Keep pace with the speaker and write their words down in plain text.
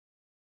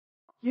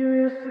You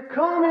used to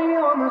call me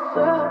on my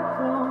cell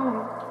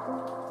phone,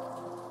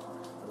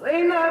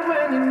 late night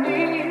when you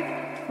need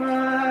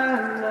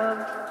my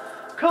love.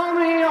 Call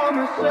me on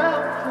my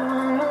cell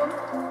phone,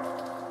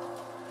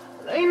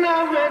 late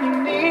night when you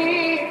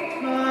need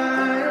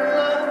my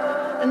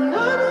love. And I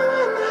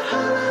know in that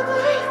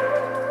holiday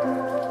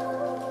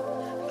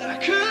that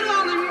could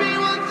only mean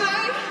one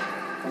thing.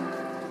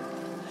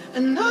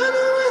 And I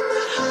know in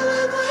that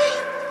holiday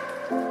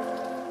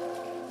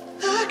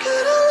that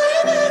could only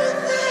mean one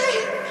thing.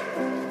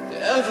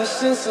 Ever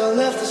since I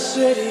left the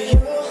city,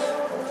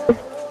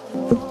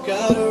 you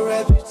got a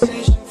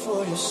reputation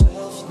for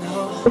yourself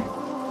now.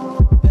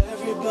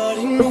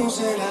 Everybody knows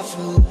that I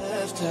feel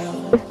left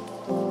out.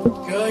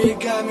 Girl, you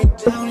got me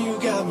down, you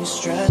got me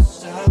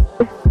stressed out.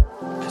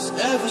 Cause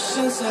ever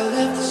since I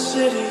left the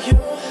city,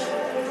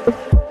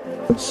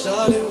 you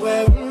started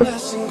wearing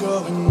less and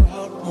going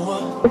out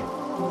more.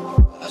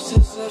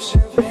 Glasses of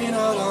champagne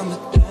out on the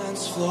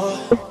dance floor,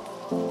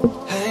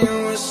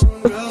 hanging with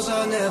some girls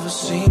I've never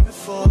seen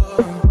before.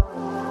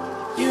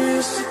 You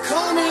used to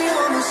call me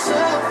on my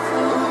cell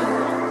phone,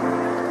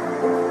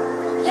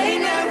 late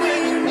night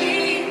when you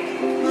need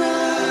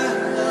my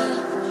love.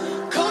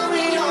 Call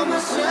me on my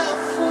cell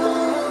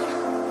phone,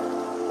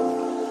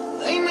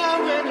 late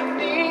night when you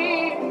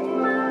need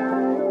my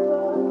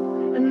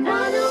love. And I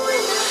know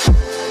when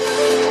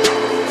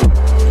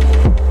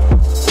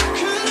I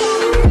could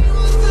only be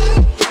one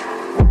thing.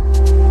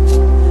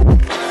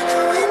 I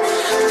know when I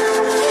could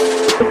only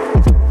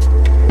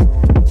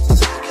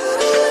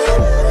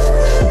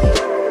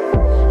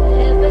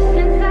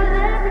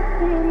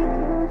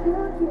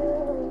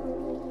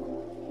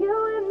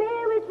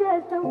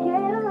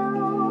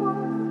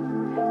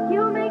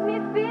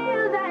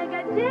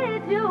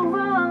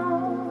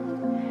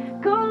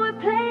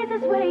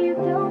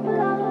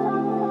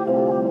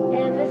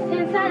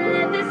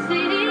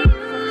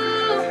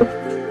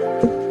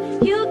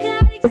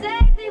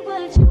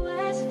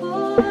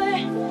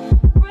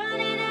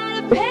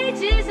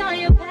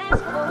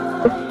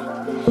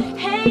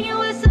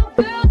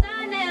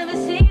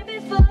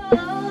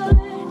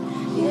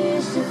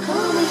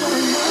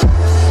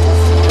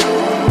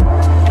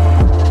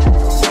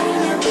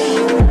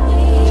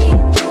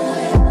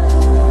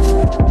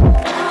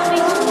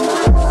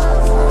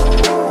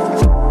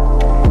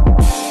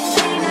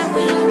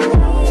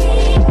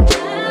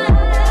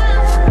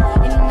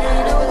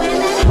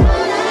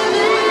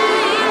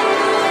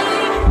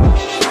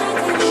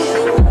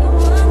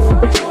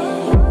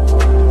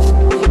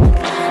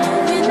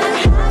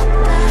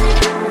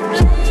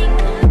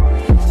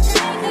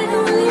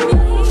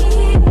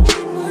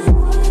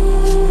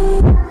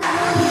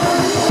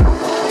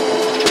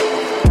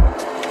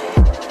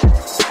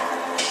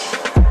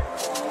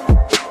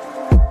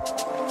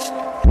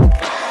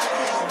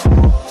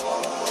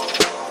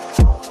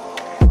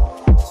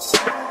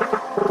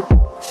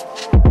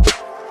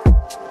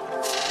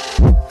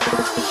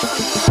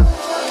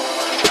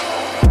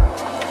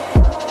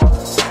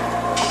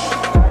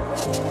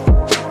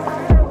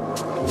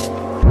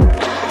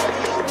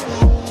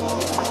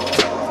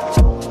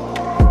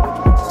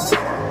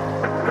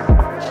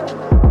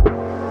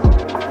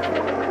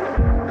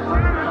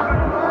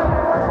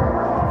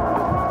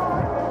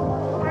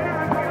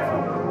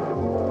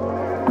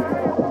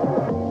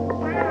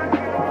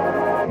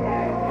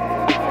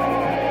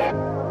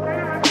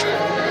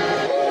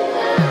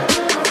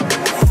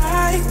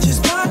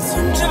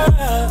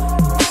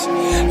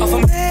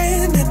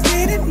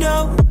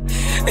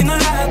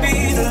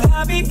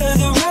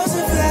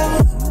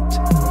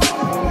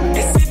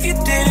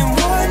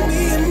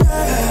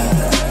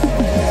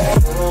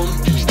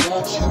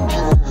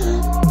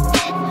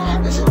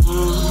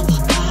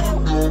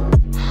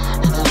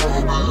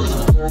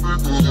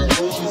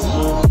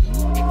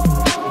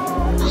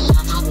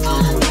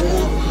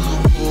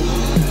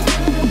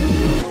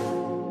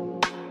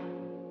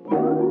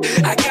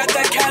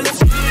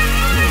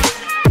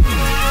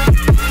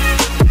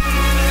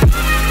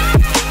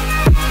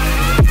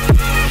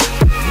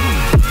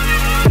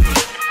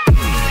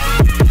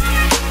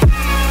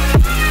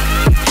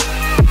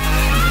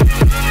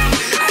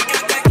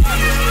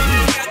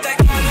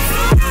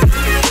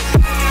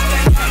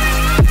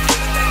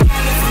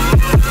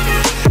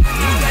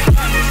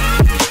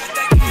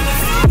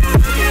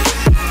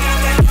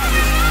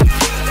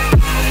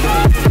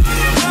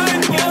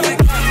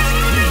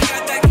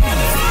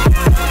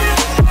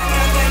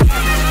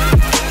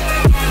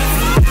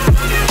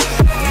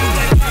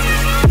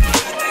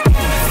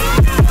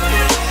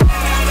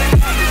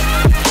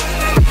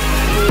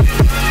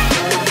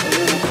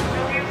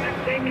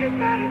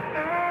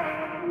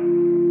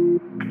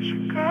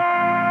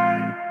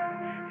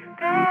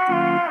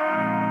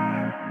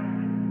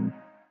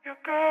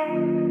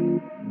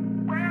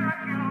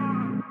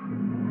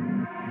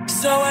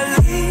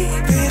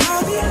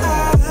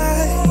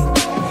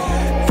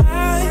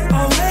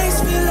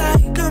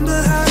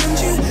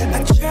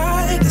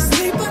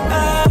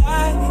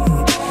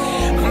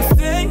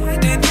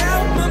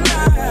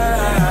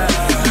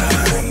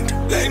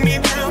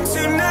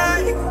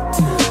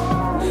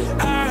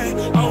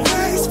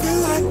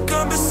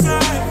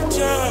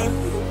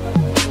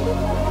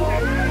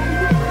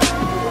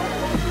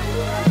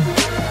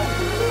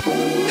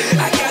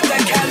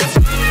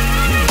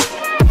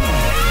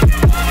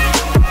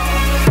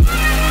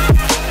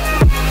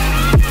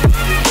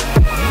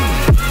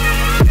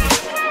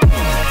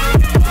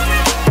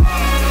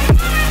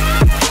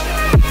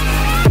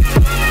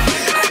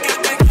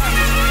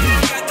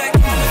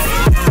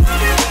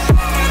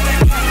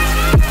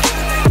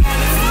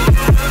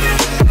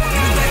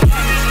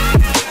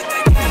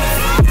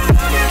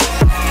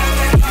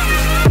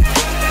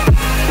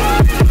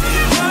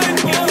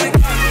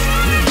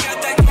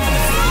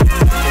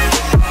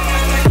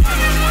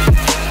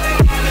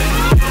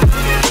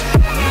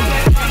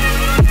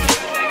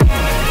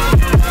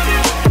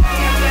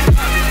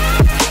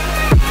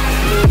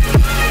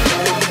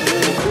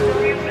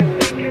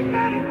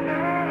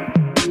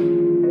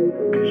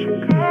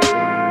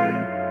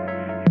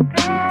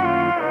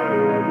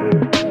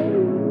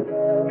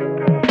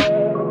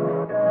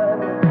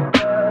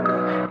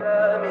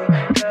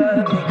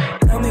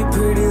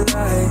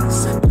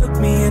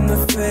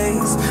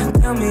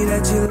me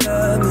that you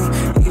love me,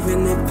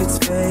 even if it's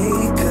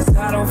fake, 'cause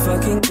I don't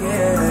fucking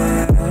care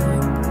at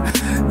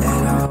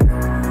all.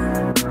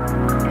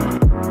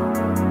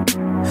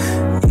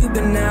 You've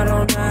been out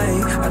all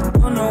night, I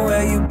don't know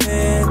where you've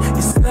been.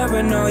 You're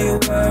slurring all your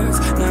words,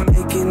 not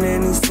making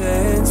any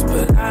sense,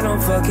 but I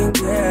don't fucking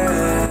care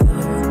at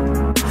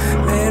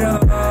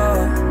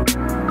all.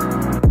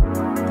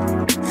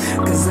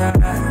 'Cause I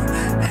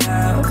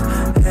have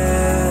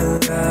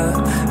hella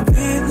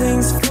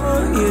feelings for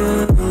you.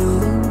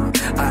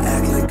 I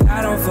act like I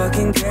don't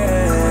fucking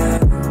care,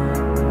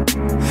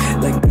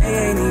 like they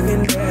ain't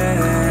even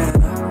there.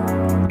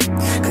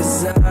 'Cause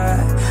I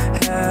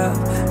have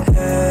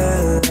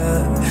hella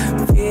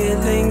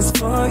feelings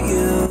for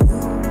you.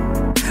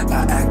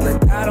 I act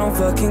like I don't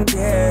fucking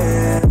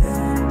care,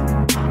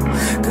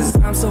 'cause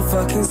I'm so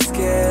fucking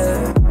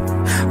scared.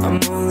 I'm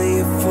only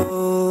a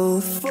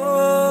fool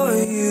for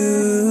you,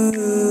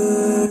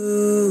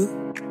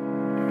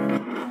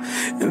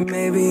 and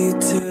maybe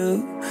you're too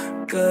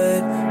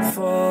good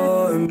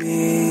for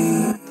me.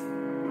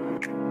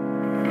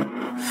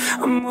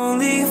 I'm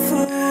only a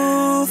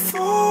fool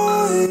for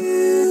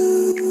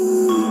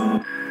you,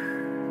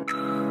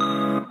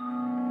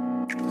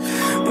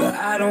 but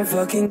I don't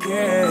fucking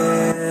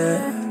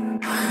care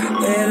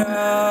at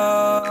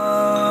all.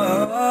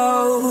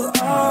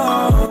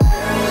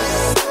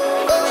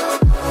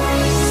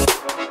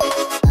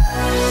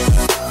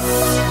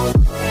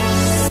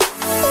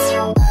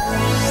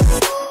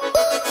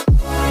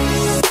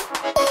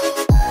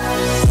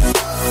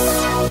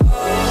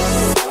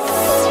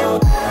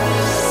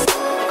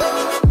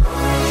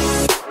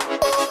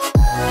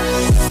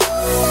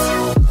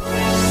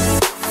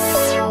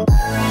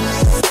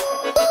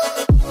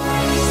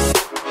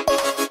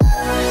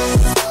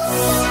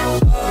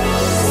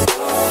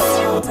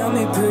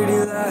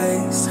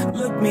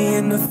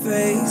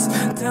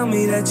 Tell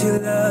me that you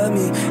love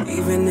me,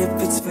 even if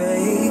it's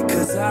fake,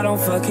 'cause I don't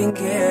fucking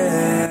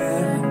care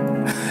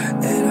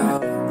at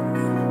all.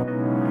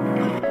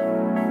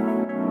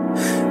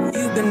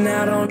 You've been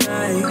out all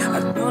night, I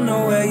don't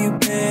know where you've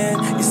been.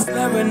 You're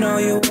slurring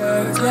all your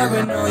words,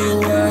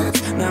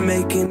 not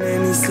making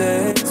any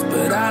sense,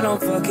 but I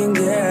don't fucking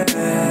care at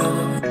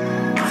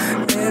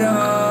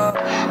all.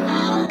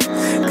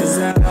 'Cause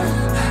I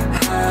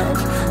have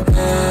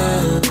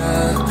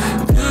hella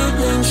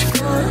feelings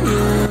for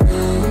you.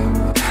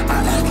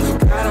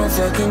 I don't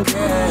fucking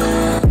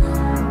care,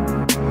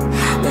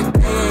 like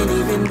they ain't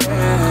even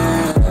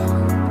there.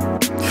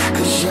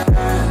 'Cause I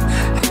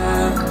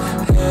have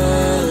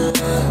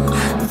hella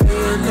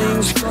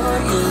feelings for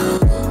you.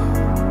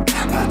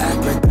 I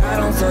act like I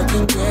don't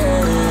fucking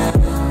care,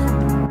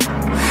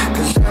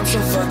 'cause I'm so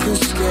fucking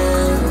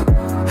scared.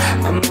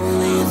 I'm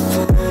only a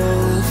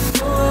fool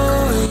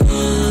for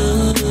you,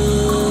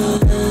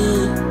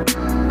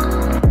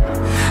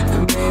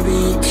 and maybe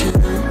you're too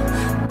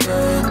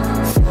good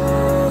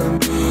for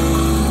me.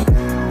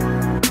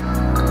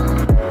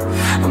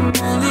 I'm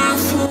only a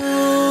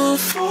fool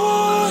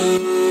for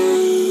you,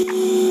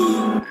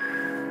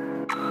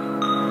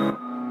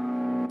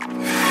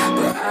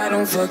 but I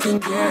don't fucking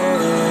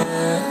care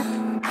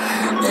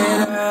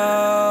at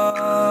all.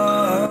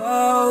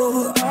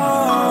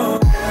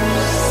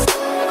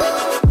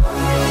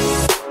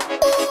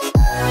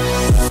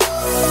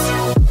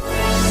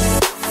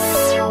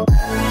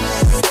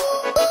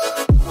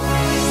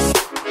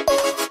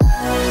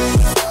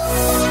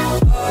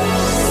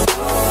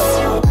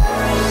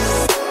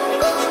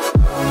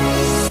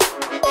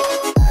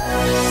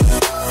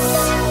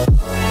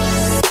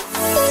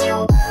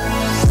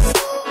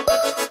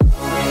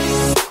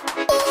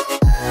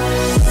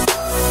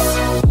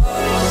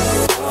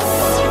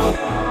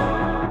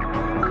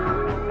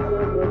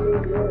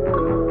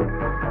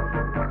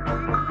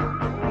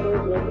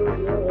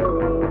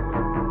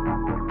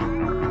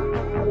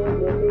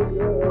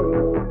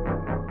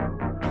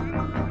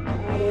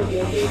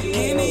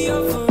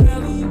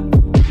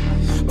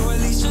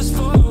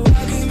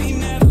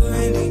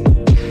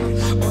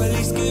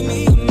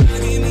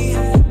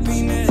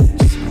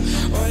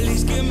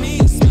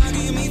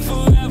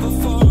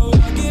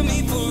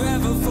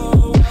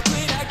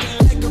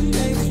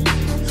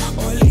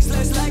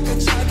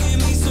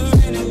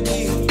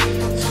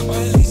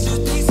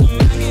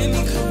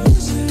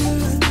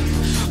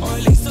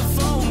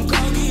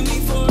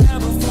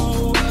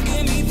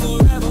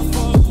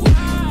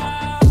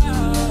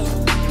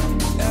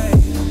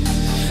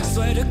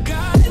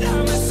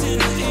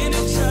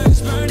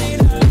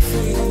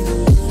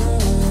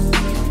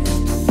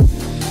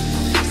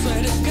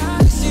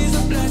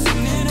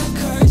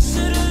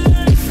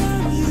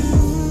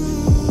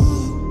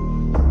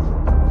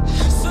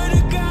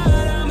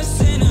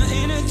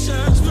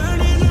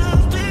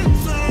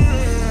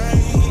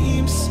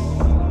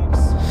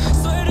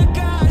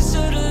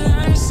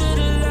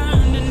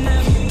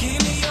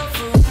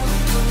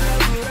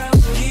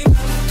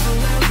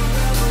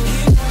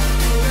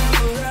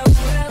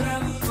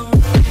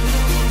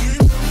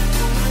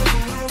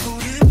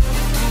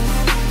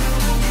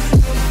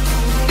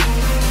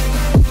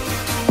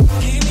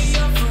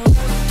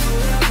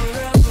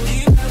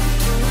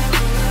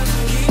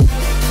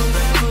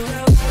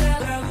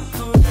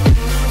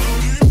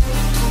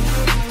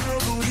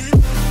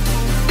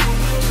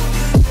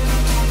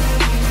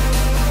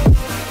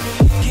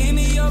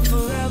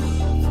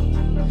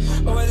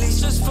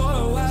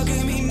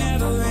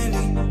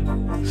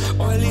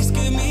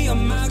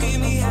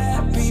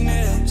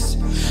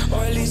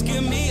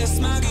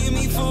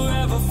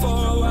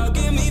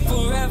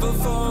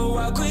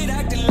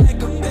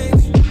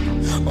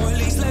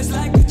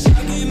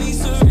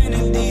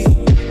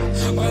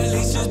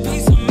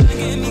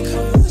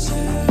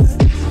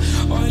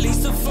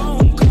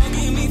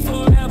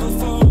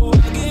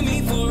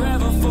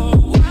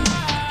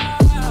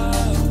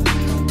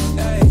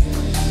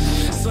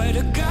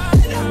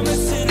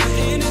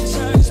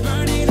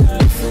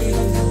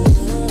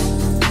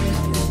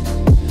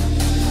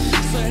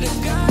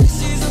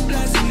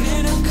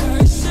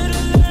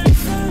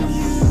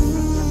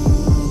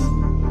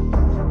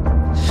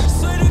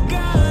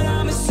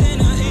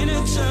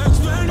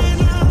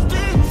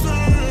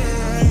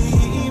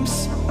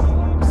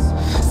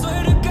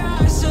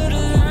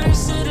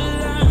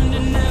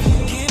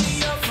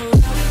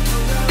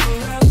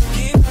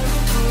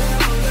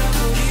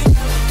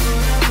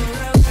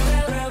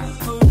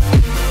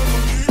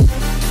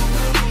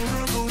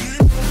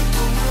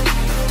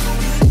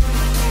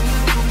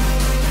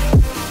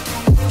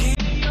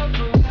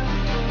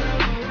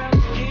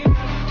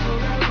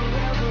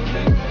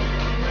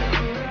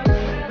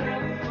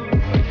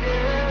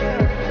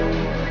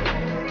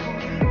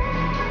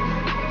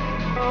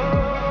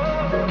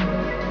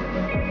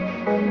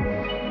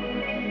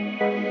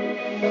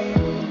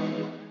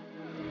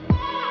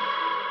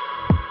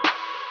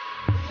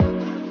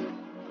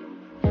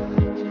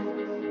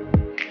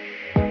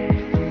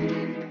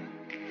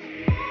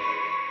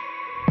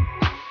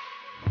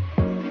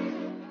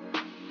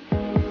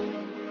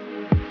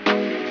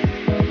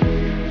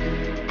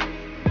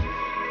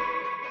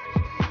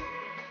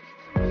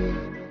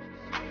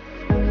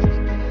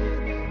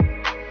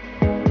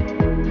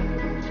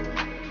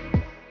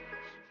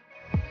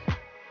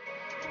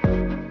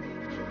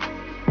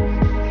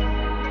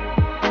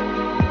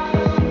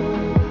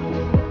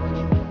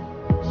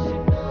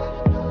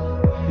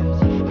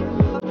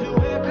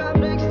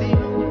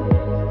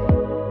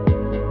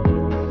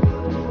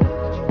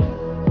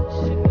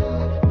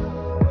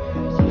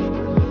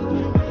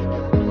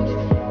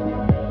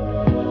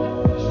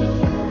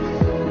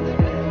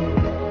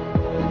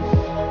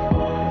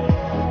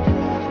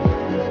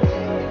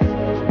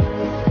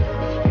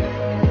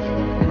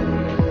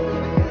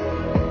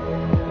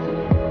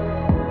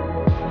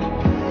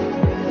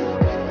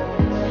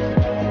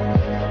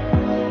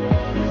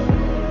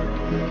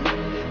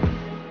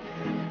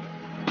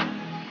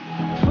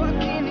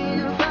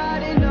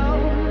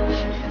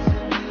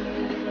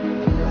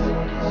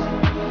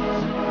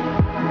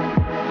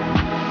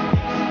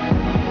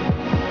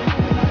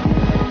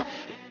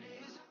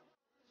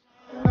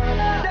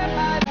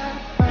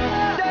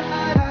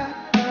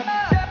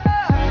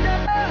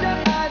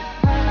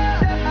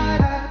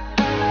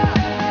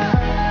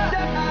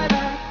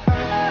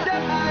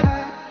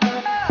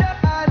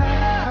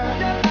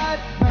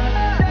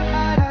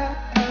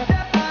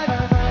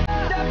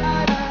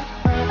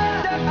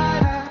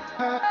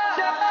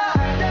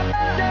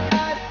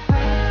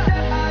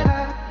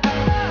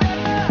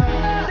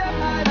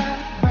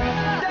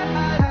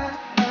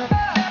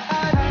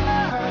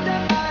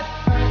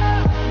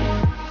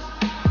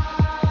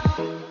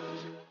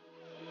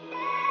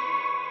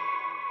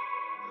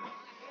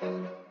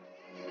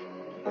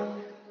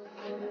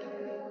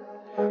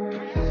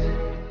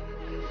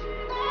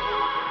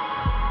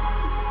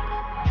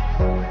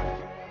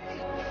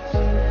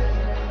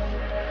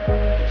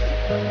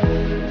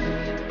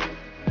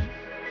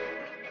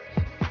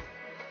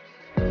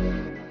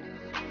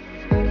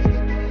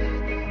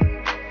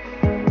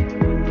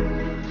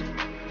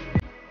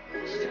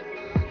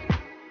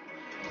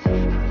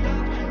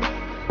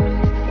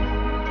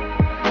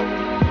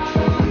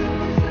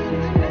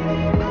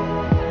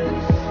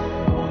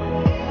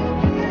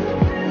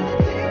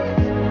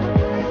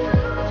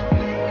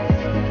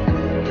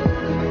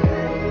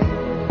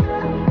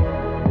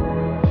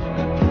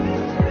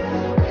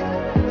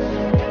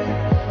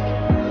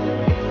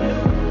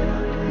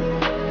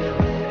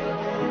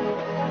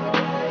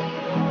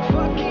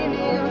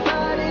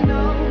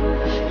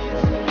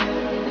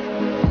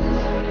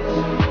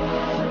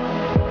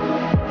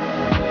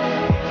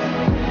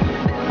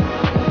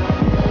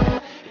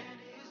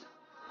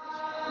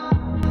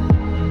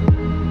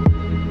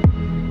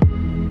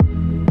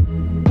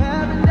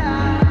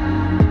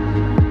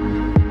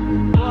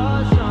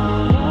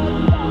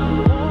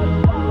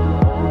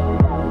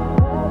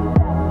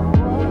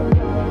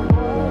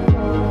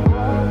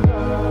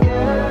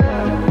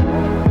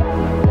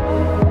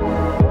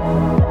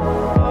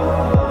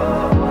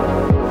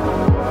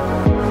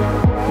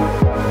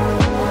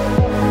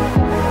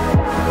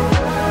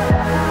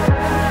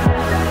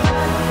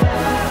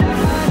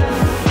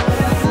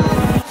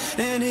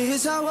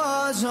 is a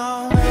war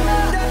zone.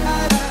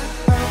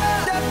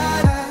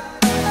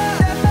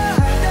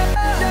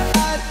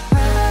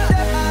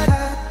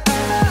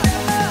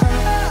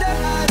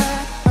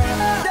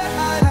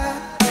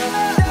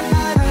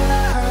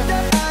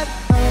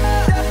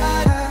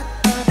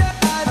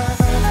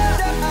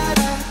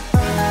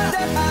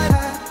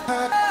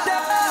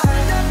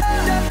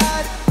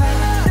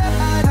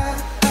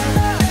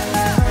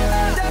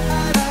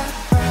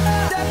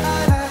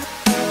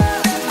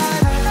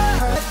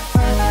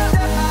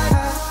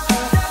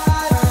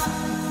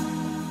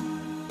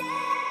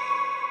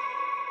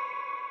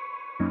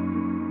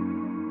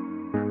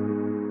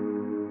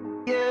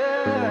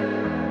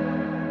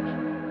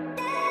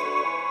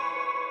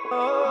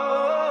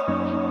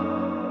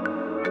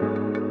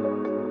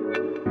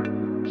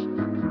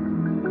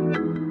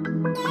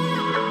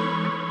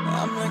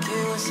 I'm like,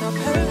 hey, what's up,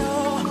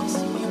 hello.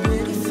 See your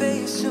pretty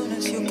face soon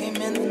as you came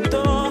in the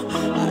door.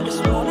 I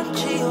just wanna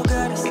chill,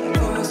 gotta see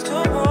for us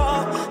to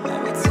roll.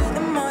 Married to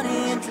the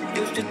money,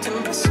 introduced her to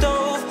my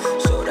stove.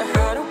 Showed her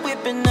how to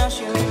whip it, now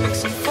she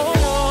remixing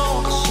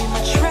photos. She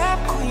my trap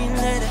queen,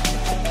 let her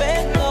hit the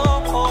band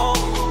low.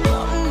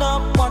 Counting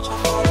up, watch how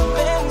far the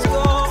bands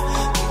go.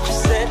 We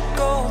just let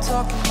go,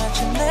 talking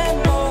matching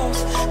Lambos.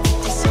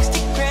 50, 60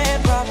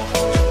 grand, probably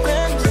 100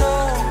 grams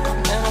low.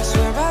 And I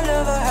swear I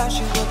love her, how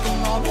she looking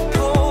on the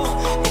pole.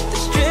 Hit the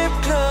strip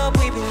club,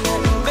 we be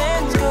letting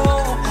bands go.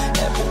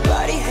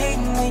 Everybody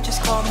hating, we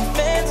just call them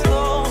fans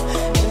low.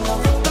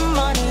 Enough with the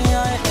money,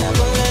 I ain't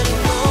never let it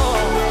go.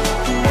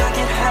 And I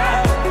get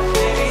high with me,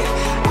 baby.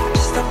 I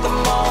just love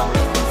them all,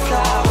 make them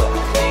fly with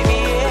me, baby,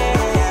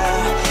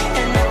 yeah.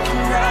 And I can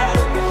ride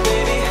with me,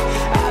 baby.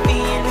 I be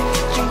in the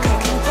kitchen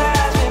cooking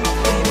thighs with me,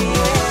 baby,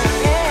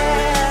 yeah.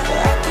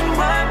 I can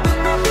ride with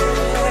my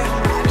baby.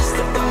 I just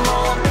love them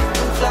all, make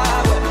them fly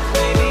with me,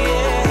 baby,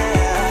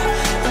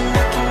 yeah. And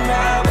I can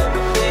ride with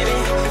my baby,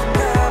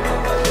 ride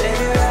with my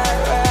baby, ride,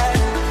 ride.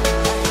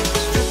 I hit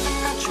the strip in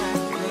my track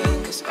queen,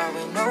 'cause all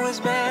we know is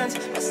bands.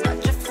 I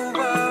snatch a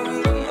Ferrari,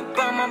 up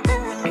on my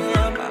boo and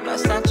limb. I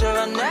snatch her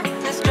a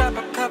necklace, drop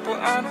a couple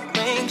on a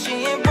ring. She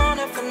ain't want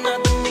it for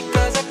nothing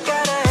because I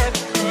got her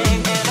everything.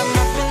 And I'm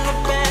up in the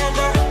band,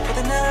 with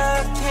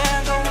another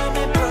candle, and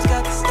my bros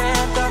got the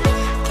stand up.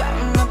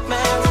 Counting up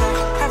bands,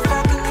 how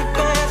far can you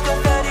bands go?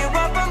 Fed you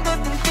up, I'm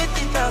lifting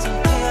 50,000,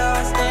 pay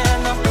how I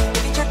stand up.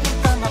 If you check me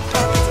by my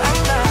pockets, I'm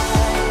not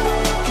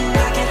high. And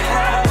I get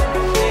high with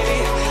me, baby.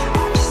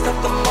 I just love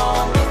them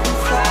all, make them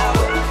fly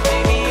with me,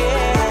 baby,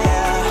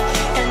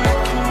 yeah. And I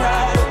can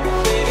ride with me,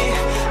 baby.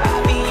 I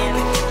be in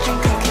the kitchen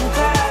cooking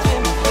thighs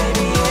with me,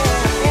 baby,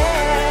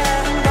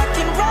 yeah. And I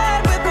can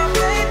ride with my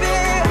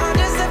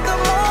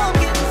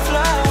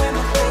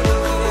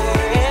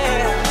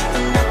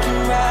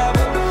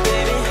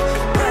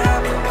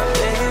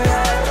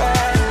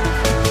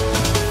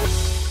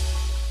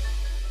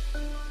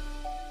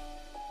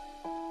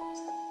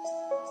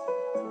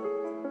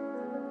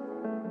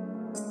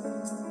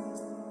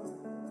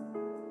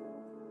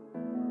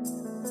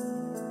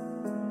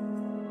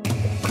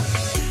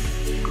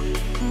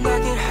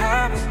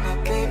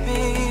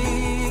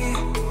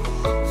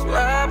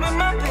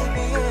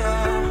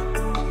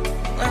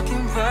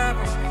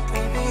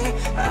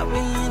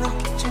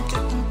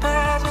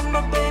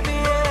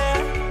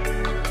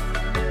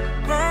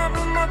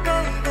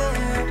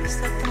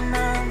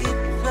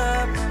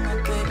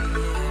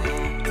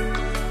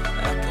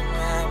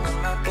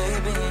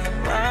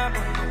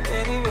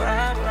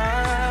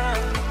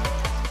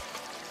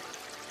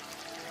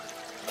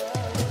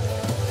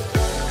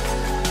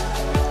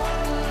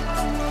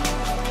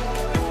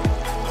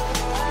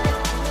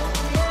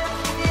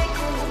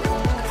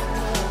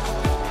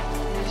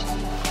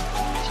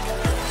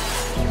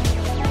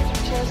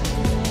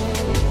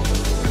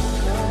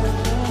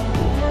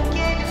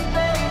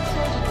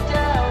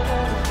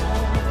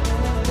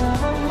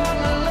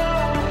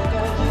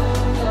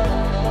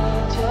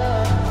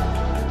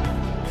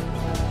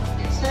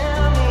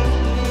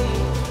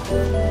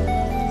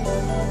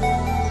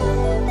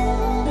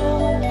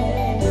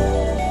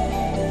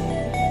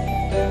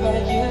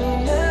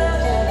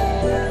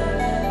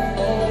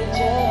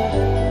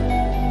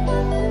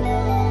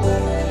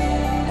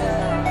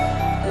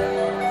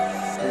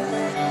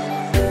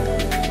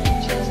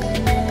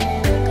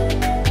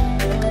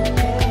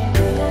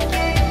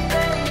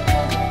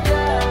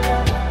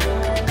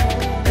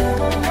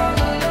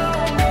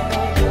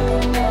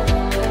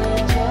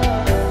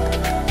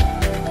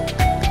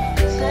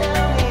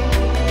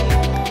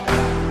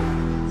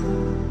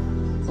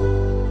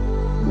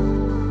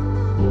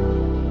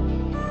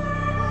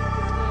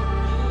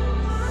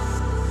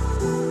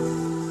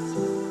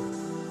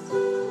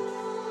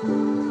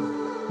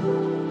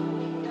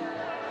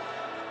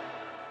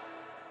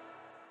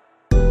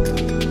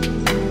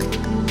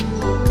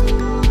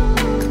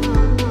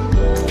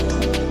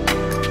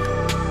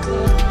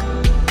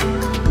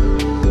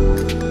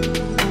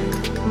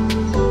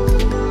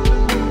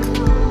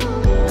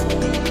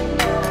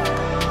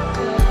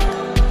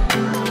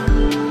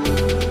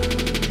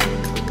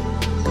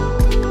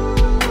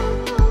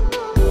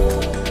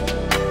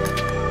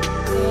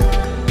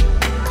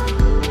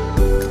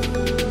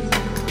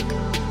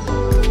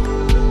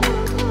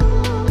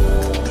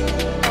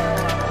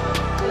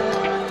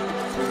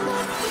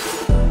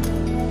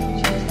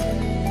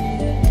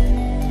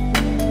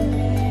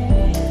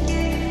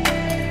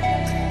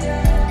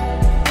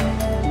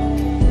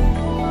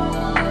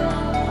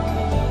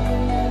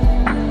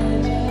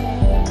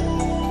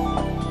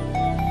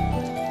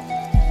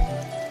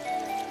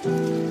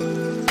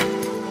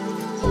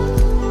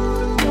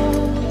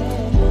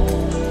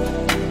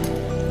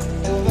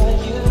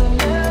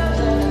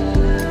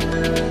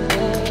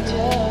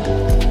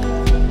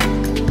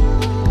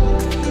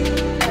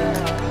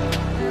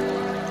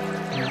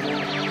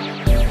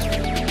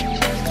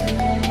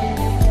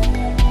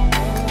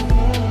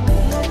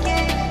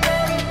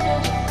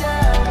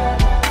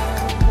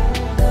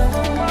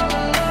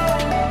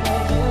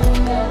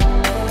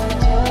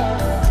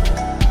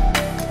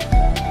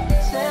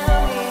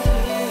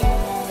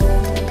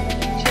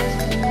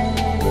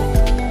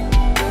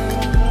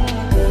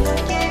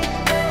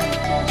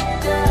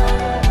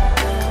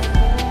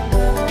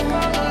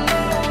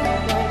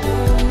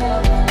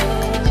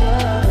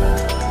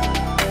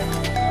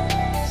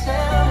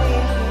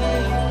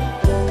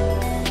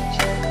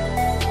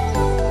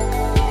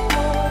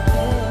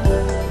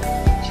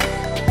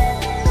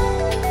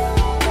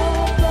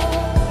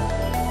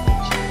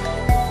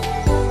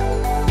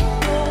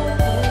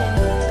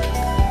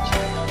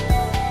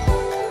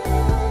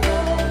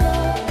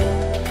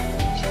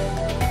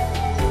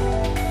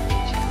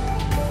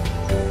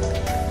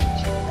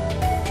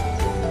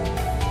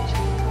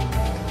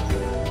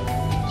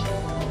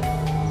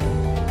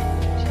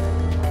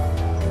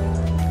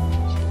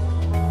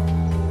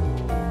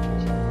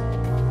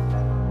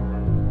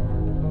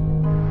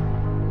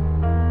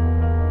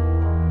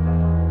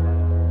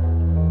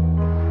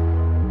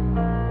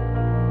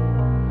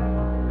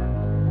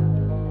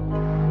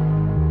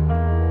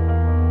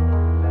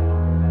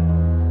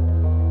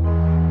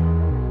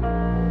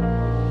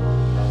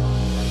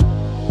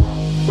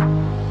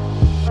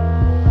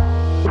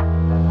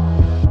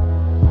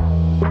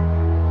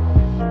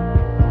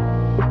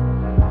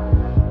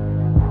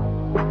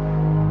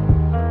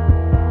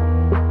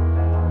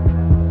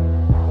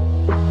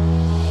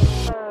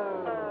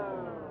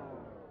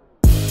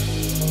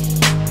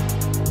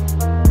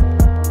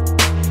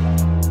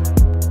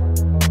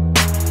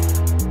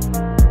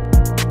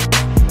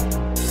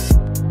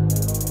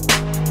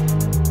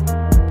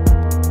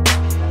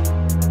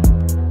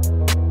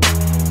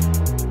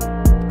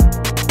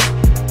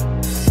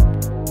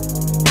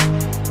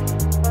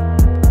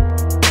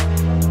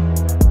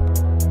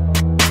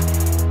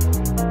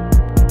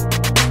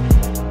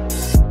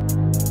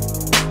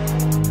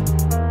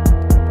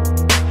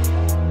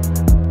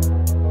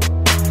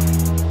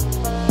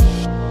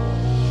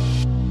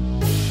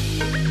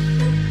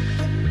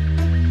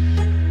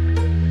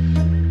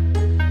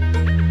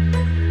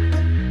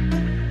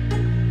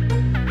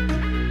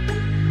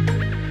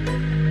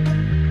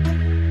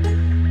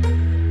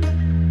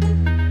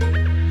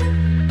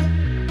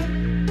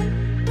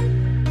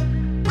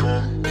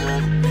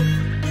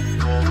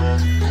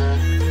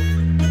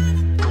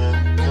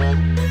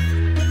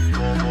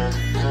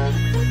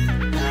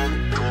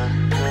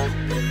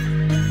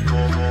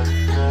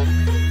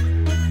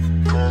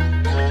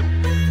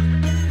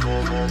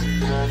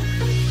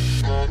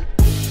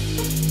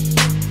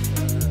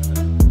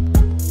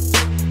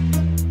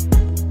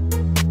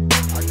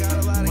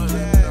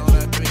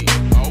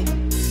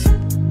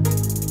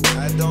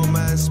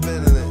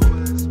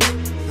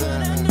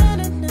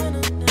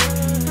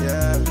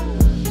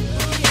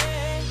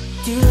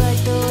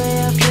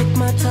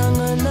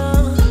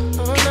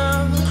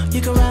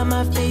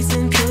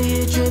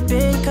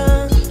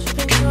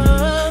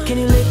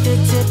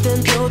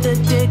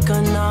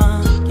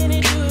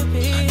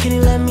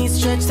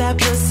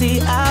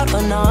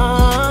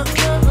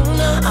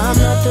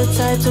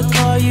To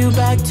call you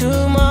back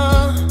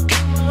tomorrow,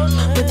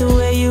 but the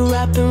way you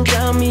wrapping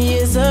around me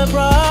is a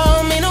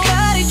problem. Ain't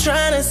nobody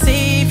trying to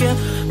save you,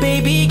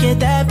 baby, get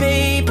that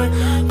paper.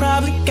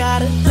 Probably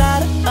got a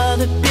lot of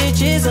other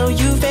bitches owe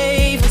you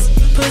favors.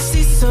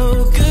 Pussy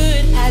so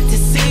good, had to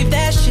save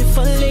that shit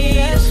for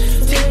later.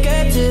 Took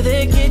her to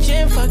the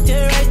kitchen, fucked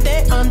her right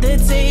there on the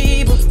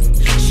table.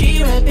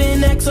 She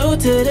rapping XO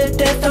to the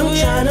death. I'm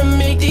tryna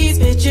make these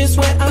bitches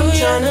wet. I'm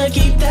tryna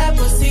keep that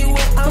pussy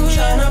wet. I'm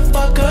tryna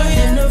fuck her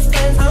in the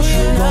friends. I'm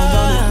tryna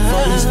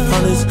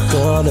on this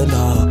girl and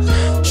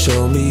all.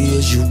 Show me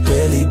is you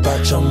really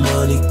about your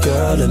money,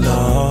 girl, and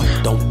all.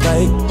 Don't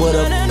play with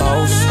a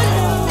boss,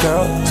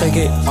 girl, take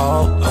it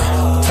all.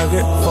 Take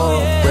it for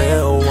a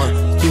real one,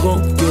 you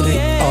gon' get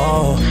it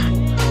all.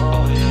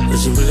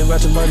 Is you really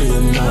about your money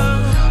or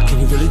not? Can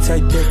you really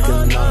take dick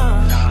or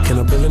not? Can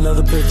I bring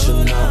another bitch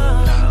or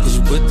not? Is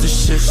you with the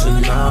shit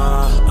or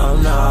not? Oh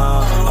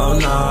no, oh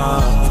no.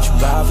 Would you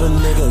ride for a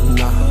nigga or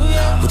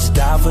not? Would you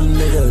die for a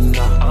nigga or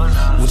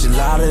not? Would you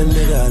lie to a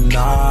nigga or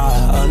not?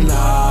 Oh no,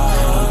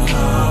 oh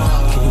no.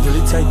 Can you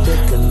really take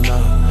dick or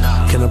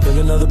not? Can I bring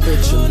another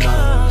bitch or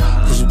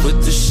not? Is you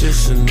with the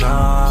shit or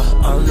not?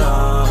 Oh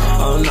no,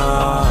 oh no.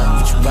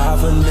 Would you ride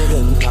for a nigga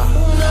or not?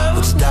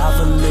 Would you die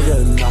for a nigga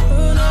or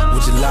not?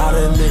 Would you lie to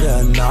a nigga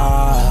or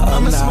not?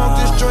 I'ma smoke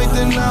this joint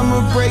and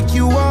I'ma break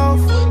you off.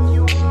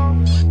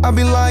 I'd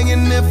be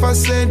lying if I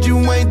said you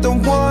ain't the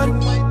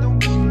one.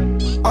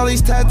 All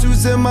these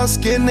tattoos in my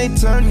skin, they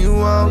turn you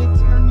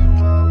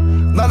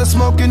on. Lot of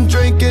smoking,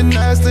 drinking,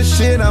 that's the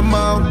shit I'm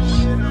on.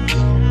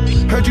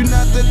 Heard you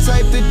not the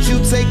type that you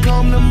take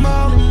home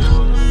tomorrow.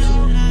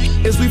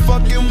 Is we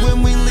fucking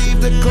when we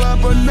leave the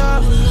club or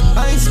not?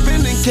 I ain't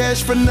spending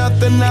cash for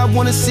nothing, I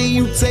wanna see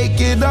you take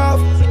it off.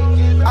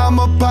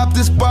 I'ma pop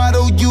this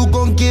bottle, you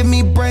gon' give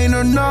me brain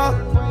or not?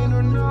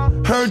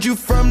 Heard you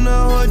from the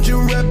hood,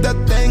 you rep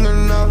that thing or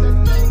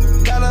not?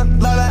 Got a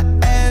lot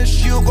of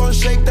ass, you gon'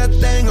 shake that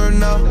thing or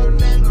not?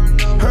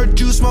 Heard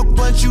you smoke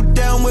blunt, you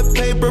down with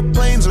paper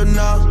planes or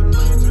not?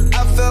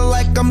 I feel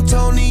like I'm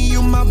Tony,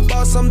 you my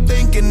boss, I'm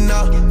thinking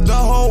now. The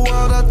whole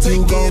world, I'll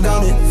take it out. You gon'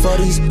 run it for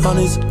these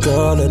honeys,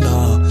 girl, and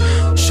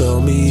all.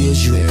 Show me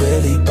is you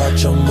really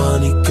about your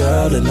money,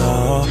 girl, and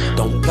all.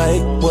 Don't play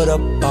with a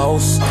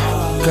boss,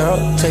 girl,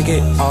 take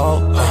it all.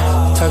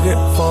 Take it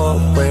for a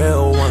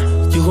real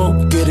one, you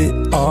gon' get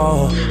it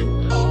all.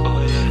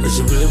 Is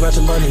you really about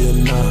your money or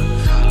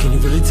not? Can you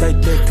really take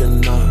dick or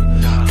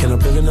not? Can I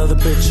bring another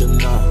bitch or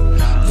not?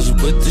 Is you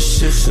with the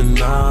shit or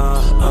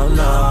not? Oh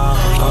no,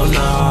 oh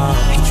no.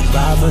 Would you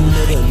ride for a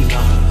nigga or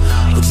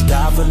not? Would you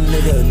die for a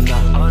nigga or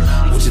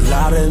not? Would you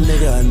lie to a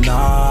nigga or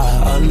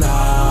not? Oh no,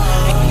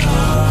 oh no.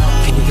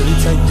 Can you really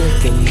take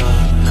dick or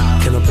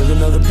not? Can I bring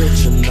another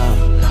bitch or not?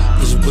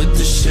 Is you with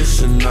the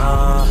shit or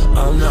not?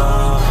 Oh no,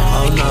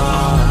 oh no.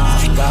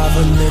 Would you ride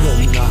for a nigga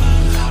or not?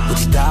 Would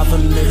you die for a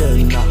nigga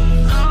or not?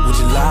 Would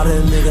you lie to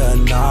a nigga or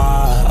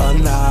not? Oh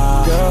no.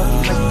 Girl,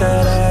 like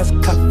that ass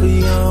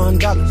coffee on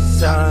dollar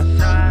sign.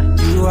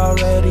 You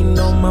already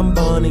know my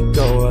money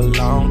go a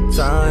long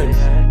time.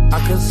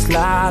 I could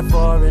slide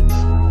for it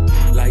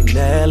like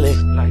Nelly.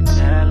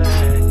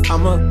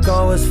 I'ma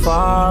go as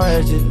far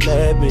as you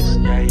let me.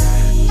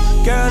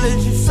 Girl,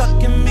 is you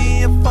sucking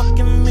me and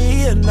fucking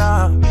me or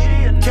not?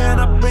 Can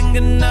I bring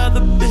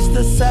another bitch,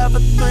 let's have a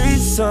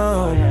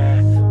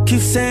threesome? Keep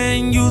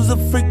saying you's a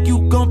freak, you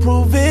gon'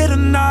 prove it or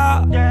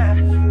not?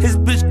 His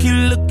bitch keep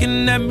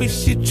looking at me,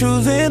 she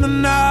choosing or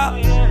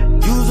not?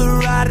 You's a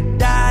ride or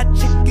die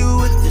chick, you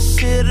with the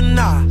shit or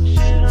not?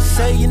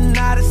 Say you're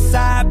not a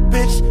side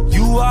bitch,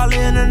 you all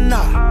in or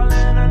not?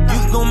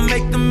 You gon'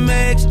 make them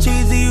eggs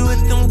cheesy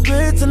with them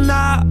grits or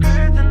not?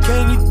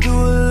 Can you do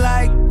it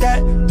like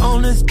that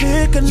on this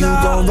dick or not? You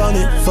gon' run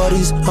it for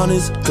these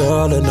honeys,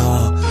 girl, and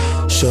all.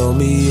 Show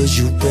me is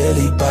you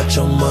really about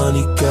your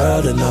money,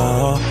 girl, and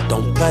all.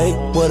 Don't play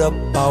with a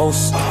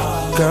boss,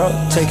 girl,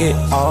 take it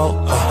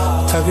all.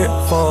 Take it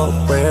for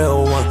a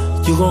real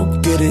one, you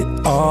gon' get it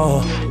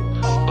all.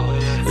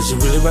 Is you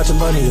really about your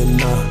money or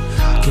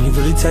not? Can you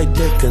really take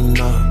dick or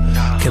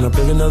not? Can I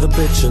bring another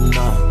bitch or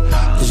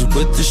not? Is you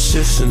with the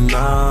shit or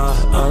not?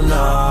 Oh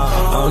no,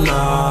 oh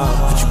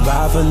no. Would you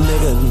ride for a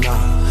nigga or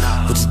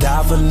not? Would you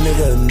die for a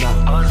nigga or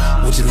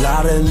not? Would you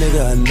lie to a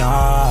nigga or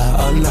not?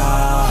 Oh no,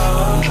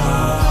 oh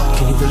no.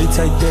 Can you really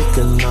take dick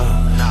or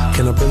not?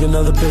 Can I bring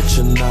another bitch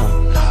or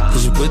not?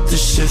 Is you with the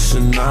shit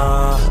or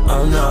not?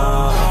 Oh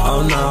no,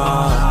 oh no.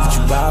 Would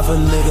you ride for a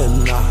nigga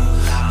or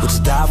not? Would you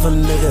die for a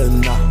nigga or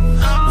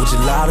not? Would you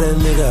lie to a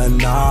nigga or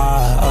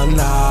not, or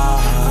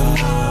not?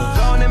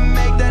 Gonna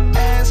make that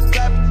ass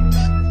clap.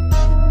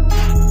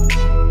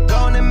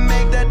 Gonna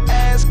make that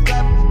ass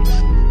clap.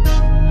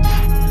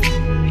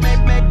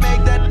 Make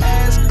that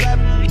ass clap.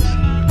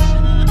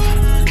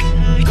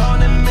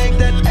 Gonna make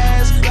that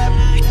ass clap.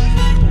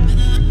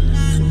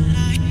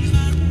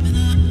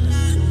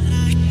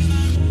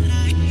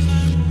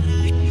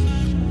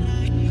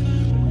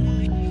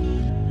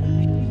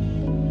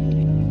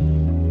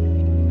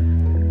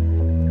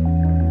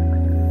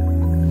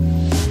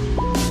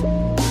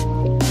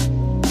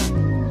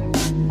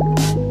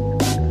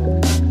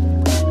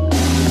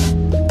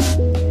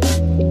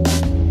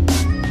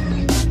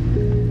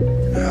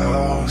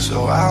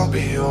 So I'll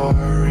be your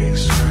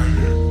reason.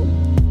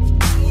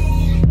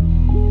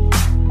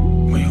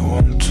 We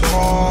won't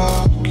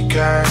talk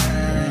again.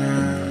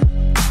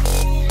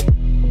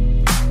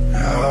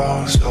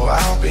 Oh, so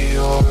I'll be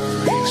your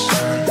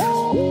reason.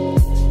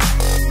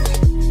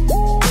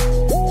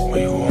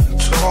 We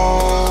won't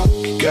talk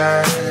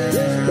again.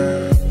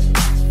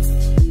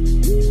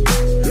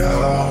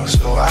 Oh,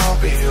 so I'll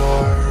be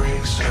your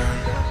reason.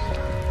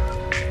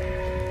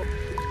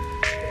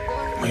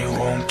 We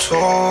won't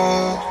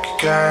talk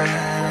again.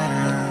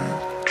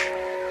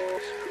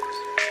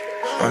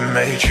 I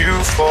made you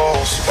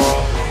fall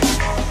slowly.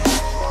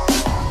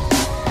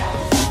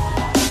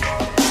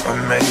 I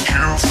made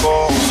you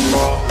fall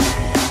slowly.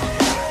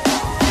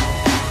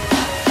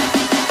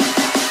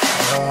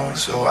 Oh,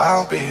 so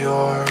I'll be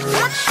your reason.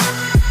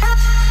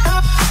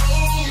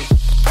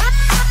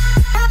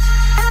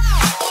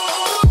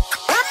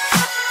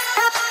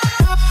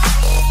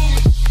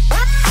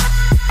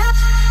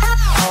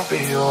 I'll be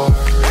your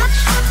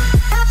reason.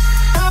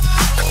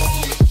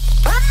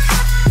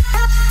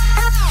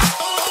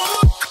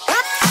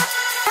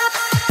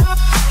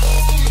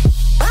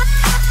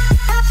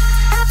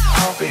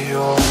 I'll be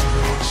your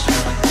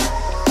reason.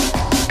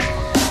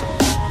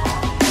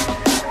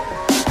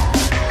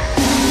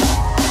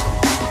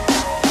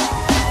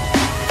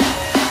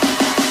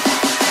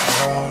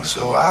 Oh,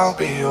 so I'll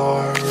be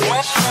your reason.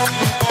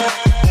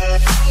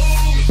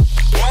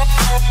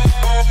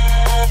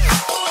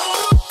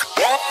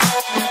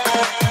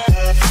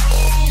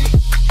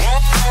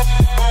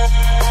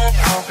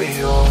 I'll be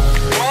your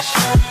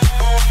reason.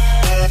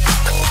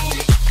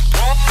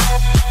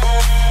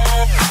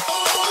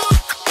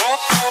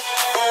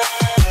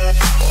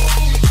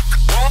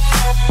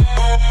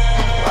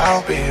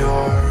 I'll be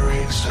your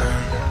reason.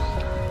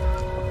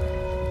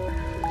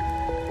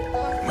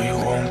 We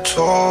won't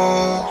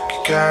talk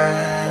again.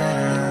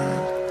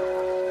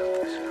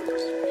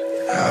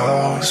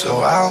 Oh,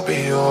 so I'll be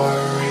your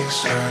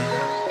reason.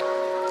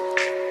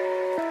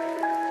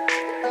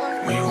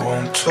 We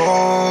won't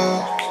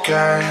talk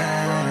again.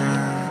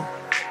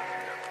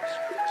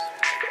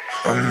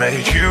 I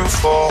made you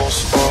fall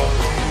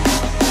slowly.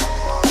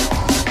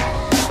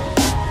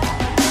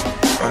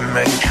 I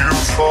made you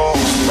fall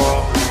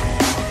slowly.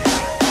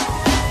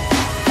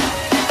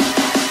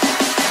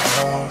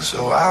 Oh,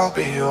 so I'll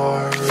be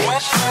your reason.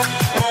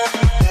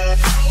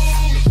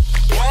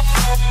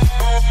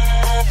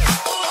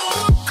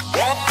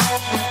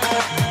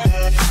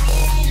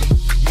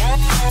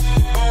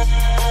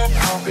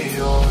 I'll be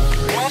your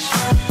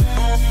reason.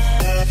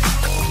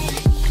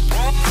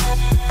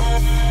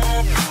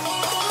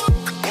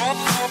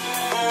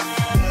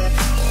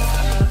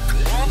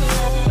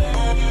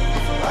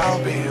 I'll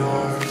be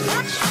your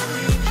reason.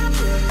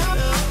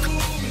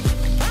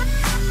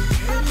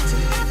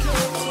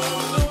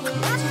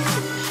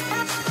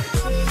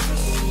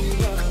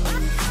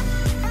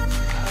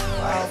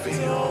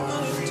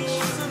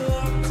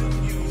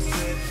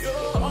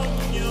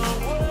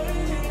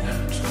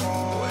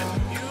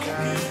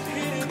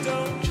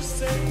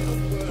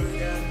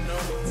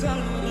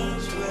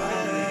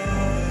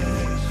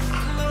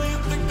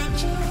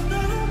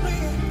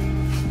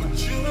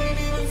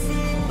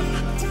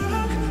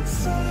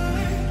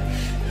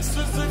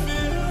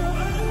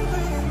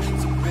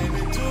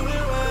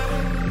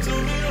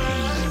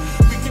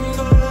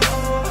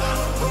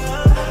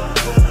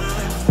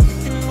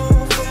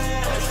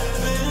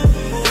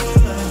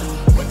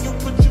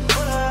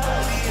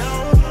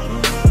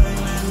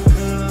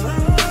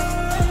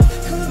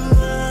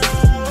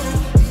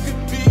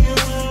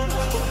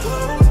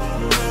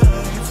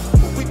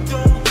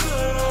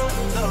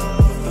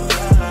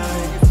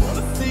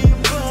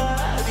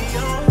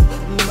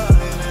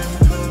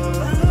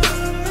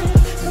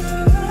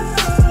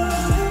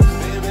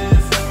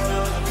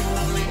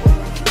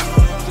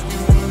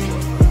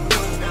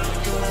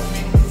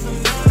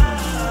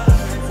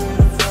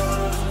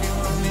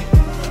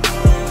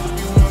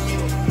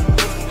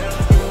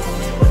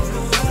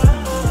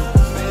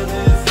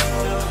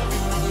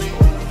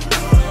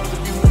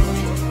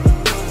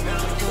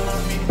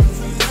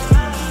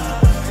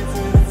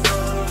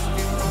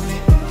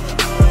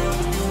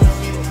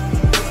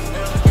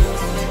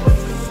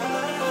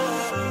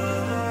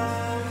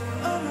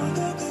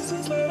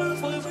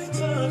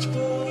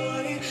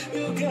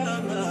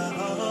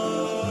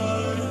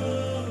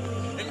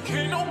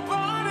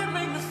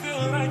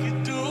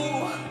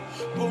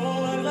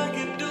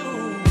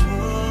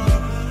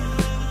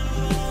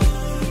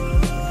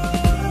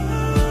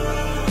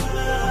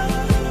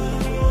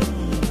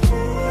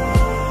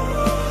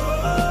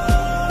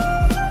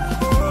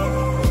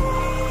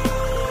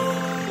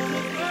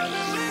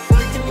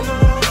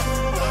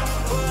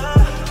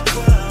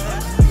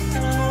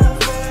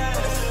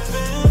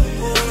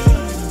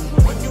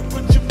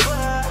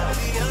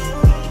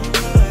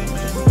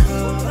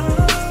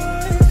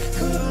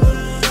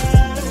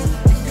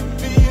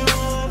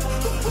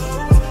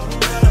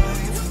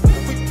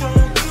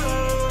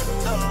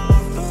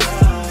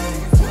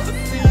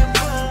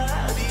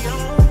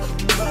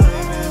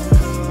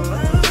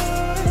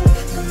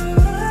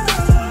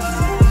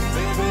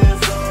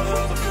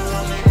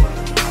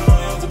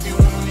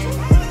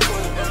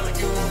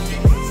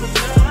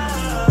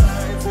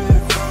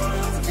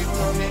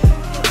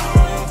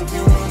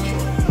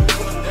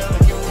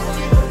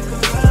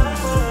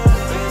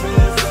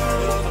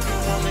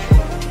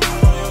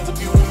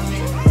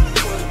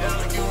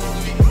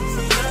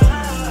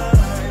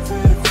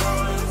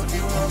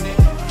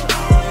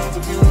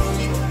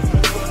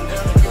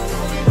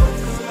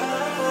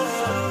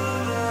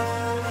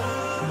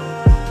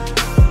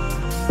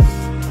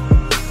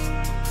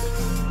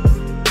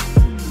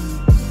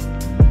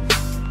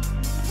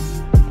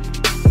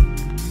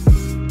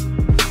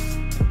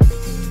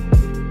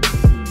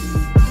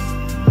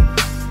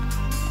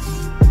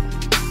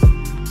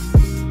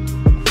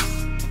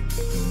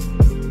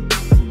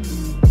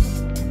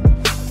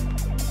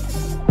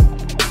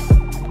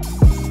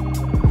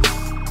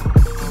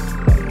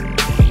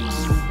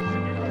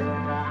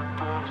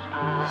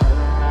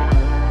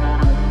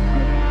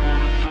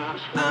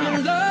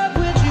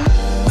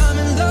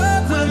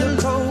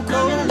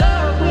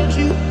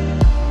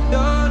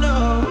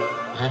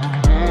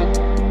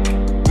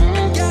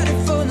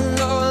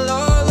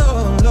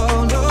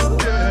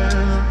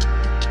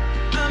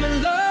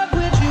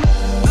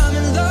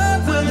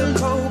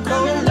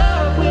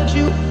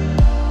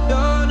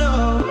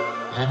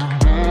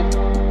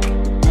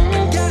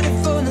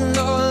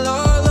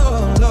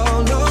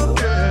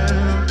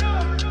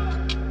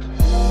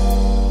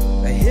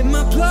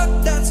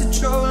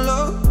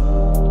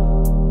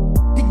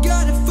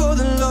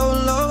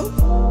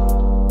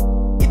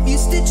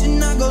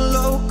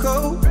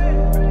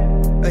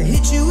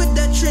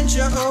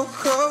 you, oh,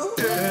 oh.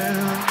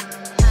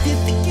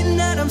 You're thinking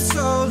that I'm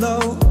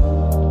solo.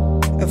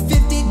 At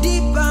 50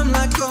 deep, I'm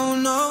like, oh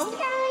no.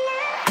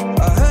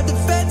 I heard the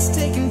feds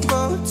taking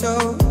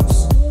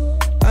photos.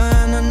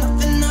 I know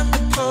nothing of the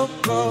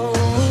popo.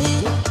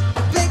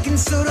 Baking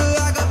soda,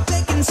 I got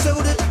baking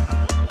soda.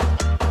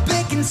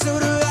 Baking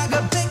soda, I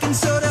got baking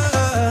soda.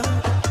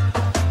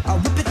 I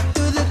whip it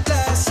through the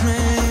glass,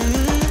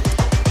 man.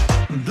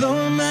 I'm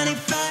blowing money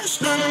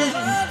fast. I'm in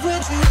love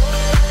with you.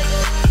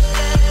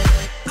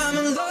 I'm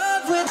in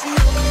love with you.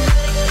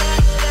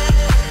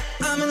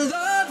 I'm in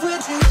love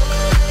with you.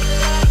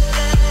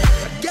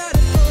 I got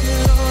it for you,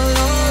 Lord,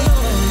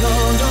 Lord,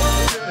 Lord,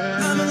 Lord.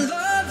 I'm in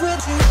love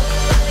with you.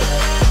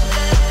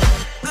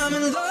 I'm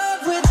in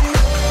love with you.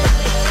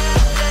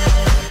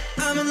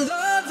 I'm in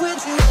love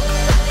with you.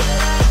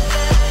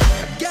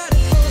 I got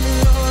it for you,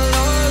 Lord,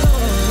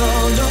 Lord,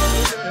 Lord, Lord.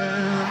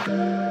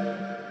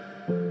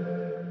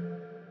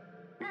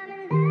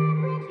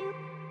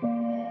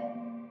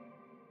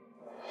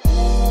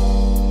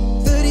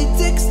 30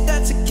 ticks,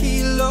 that's a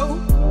kilo.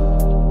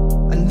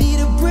 I need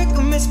a brick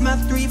or miss my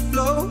 3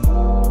 flow.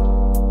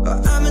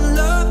 I'm in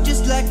love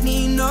just like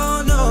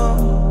Nino,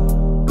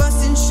 no.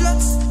 Busting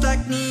shots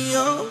like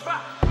Neo.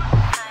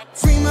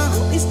 Free my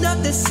homies,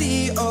 not the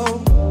CEO.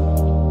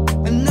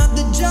 And not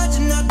the judge,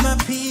 and not my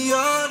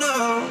PO,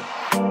 no.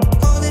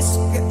 All this,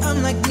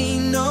 I'm like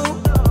Nino.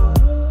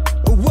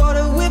 A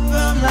water whip,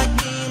 I'm like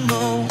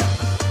Nemo.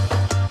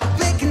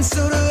 Baking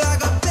soda, I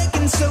got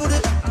baking soda.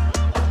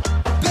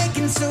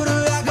 Baking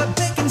soda, I got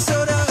baking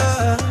soda.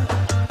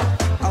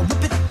 I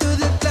whip it through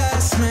the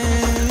glass,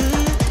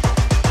 man.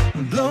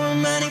 I'm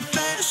blowing money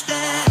fast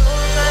and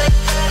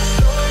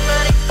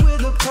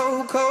with a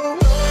cocoa.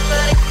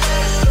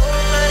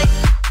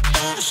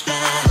 Fast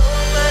and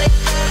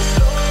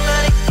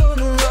on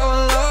the low,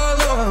 low,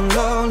 low,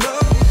 low, low.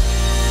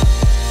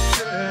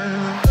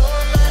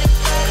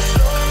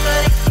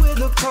 With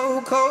a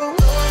cocoa.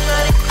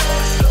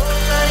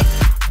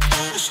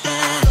 Fast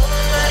and on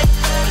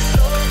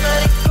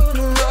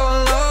the low,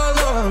 low,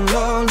 low,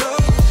 low, low.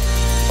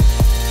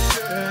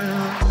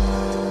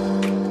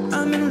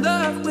 I'm in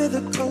love with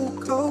a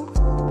cocoa.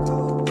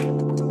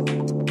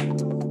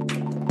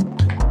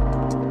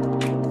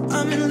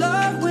 I'm in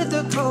love with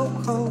a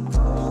cocoa.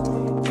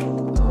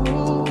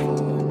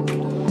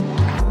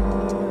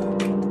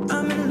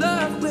 I'm in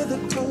love with a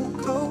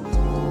cocoa.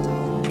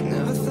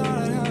 Never thought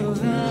I'd have a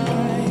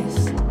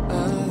voice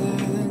other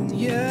than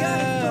you.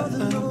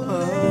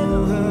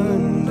 Over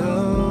and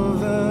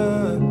over.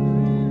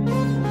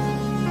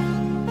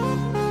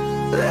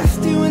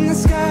 Left you in the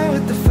sky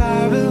with the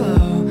fire below.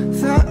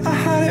 Thought I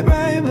had it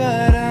right,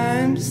 but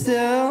I'm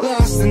still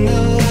lost in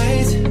the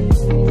light.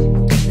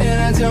 And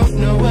I don't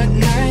know what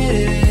night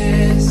it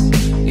is.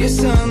 You're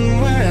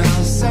somewhere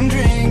else, I'm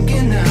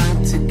drinking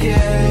up to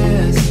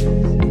guess.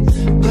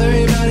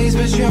 Blurry bodies,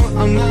 but you're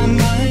on my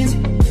mind.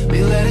 We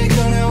let it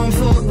go, now I'm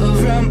full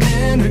of rum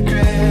and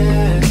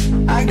regret.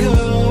 I go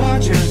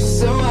out just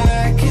so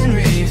I can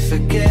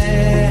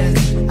re-forget.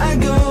 I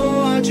go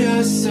out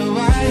just so I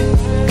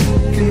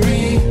can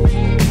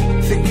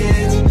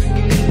re-forget.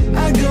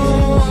 I go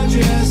out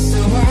just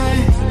so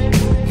I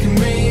can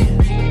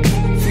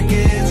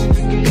re-forget.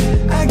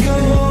 I go,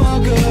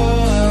 I'll go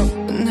out.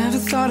 Never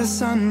thought a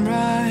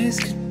sunrise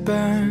could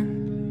burn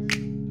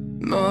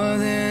more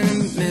than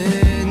a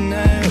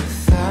midnight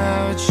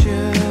without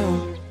you.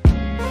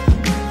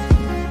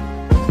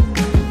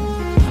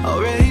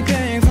 Already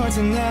paying for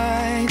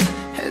tonight.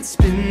 Head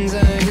spins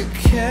like a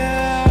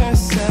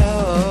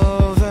carousel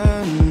over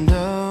and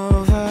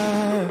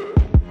over.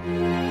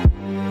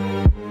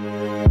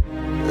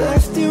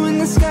 Left you in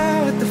the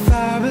sky with the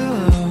fire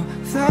below.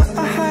 Thought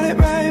I had it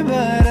right,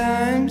 but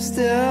I'm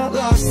still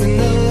lost in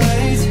the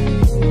light.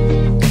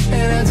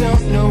 And I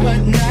don't know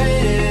what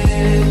night it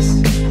is.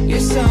 You're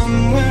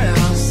somewhere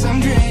else, I'm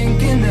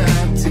drinking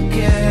up to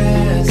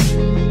guess.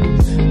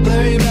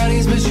 Blurry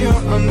bodies, but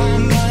you're on my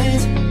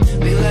mind.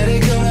 We let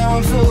it go, now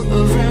I'm full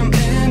of rum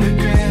and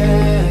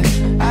regret.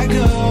 I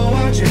go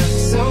out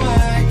just so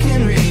I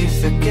can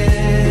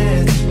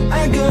re-forget.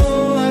 I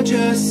go out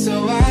just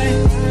so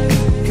I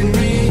can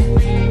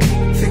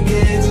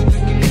re-forget.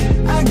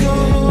 I go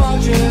out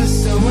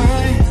just so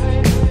I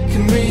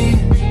can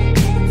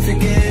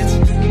re-forget.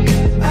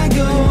 I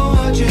go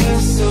out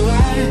just so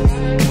I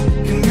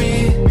can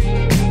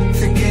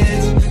re-forget.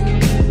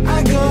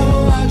 I go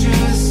out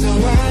just so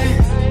I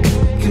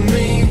can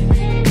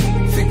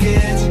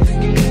re-forget.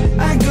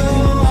 I go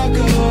out.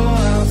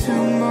 2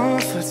 more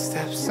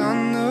footsteps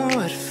on the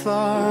wood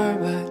floor,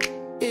 but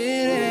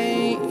it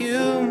ain't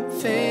you.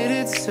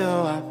 Faded,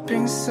 so I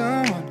bring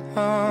someone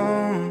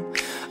home.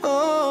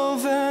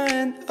 Over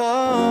and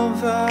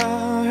over,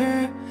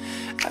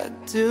 I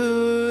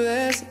do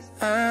this,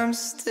 I'm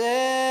still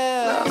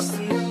lost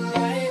in the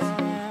light.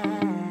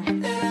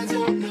 And I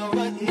don't know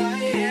what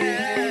night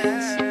it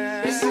is.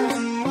 You're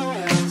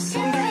somewhere else,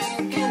 I'm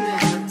drinking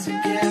up to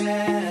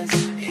guess.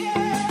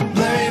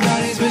 Blurry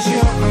bodies, but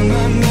you're on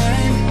my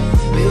mind.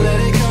 We let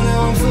it go,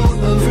 now I'm full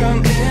of rum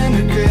and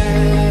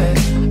regret.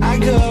 I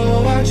go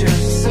out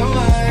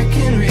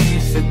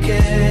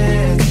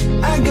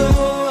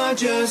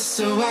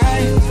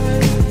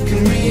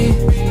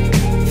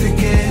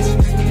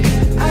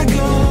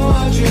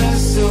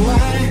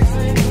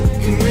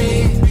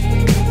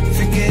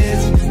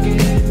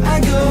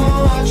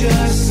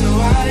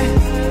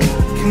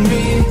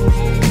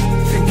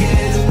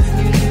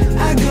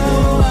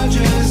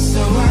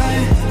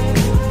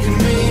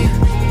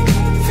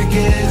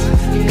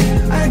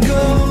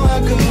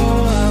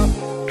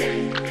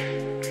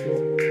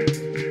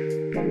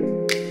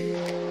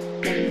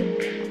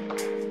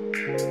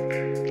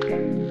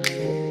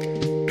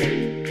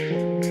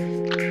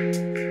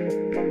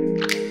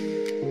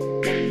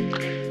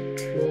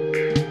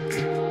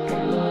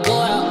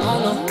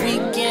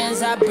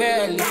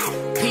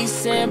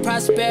peace and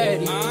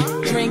prosperity.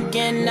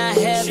 Drinking, not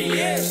heavy.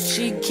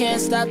 She can't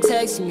stop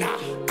texting me.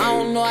 I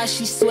don't know how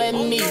she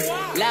sweating me.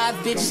 Live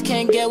bitches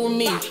can't get with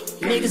me.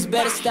 Niggas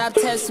better stop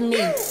testing me.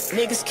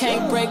 Niggas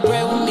can't break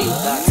bread with me.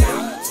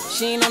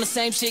 She ain't on the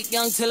same shit,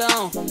 young till her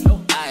own.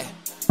 Aye.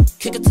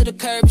 Kick her to the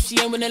curb, she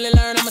ain't willing to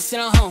learn, I'ma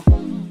send her home.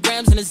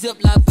 Grams in a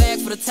Ziploc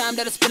bag for the time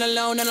that I spend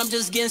alone, and I'm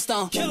just getting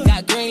stoned.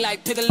 Got green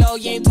like Piccolo,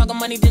 you ain't talking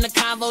money, then the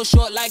convo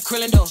short like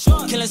Krillin though.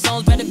 Killing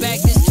songs back to back,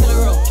 this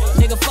killer roll.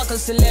 Nigga fuck a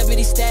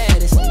celebrity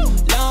status.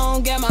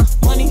 Long got my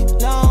money,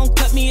 long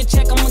cut me a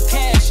check, I'ma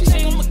cash it.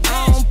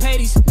 I don't pay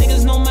these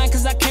niggas no mind,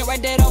 cause I can't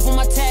write that off on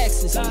my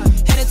taxes.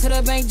 Headed to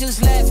the bank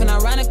just laughing,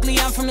 ironically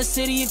I'm from the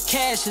city of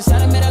cashes. I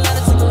done met a lot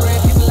of temporary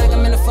people like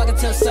I'm in a fucking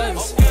tough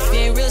service. If you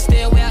ain't real,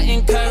 stay away, I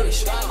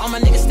encourage. All my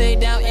niggas stay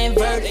down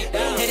inverted.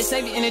 Hey, to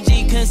save your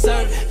energy,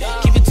 conserve it.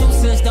 Keep it 2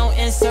 cents, don't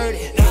insert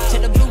it.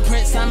 Check the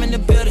blueprints, I'm in the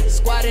building.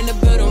 Squad in the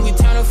building, we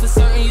turn up for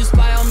certain. You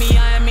spy on me,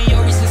 I am in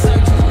your recent search.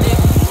 What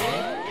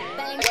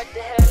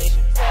the hell is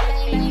you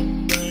telling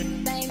me?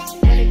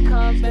 When it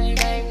comes to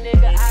fame,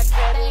 nigga, I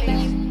catch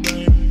it.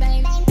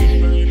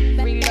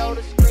 Reload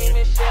the screen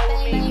and share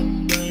with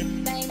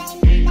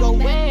me. Go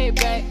way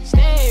back,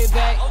 stay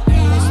back.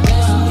 You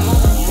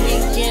especially.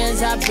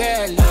 Weekends, I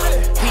barely.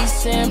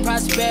 Peace and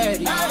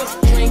prosperity.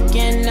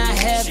 Drinking, not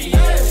heavy.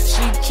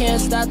 She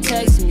can't stop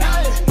texting me. I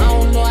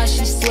don't know how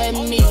she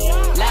sweating me.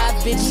 Live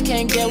bitches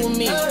can't get with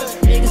me.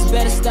 Niggas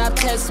better stop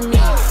testing me.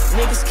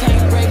 Niggas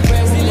can't break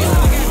bread with me.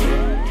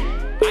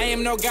 I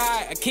am no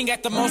guy, a king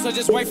at the most, I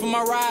just wait for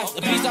my rise.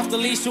 A piece off the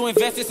leash to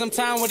invested some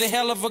time with a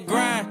hell of a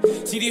grind.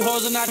 See, these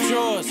hoes are not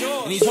yours,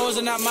 and these hoes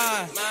are not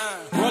mine.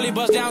 Rolly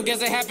bust down,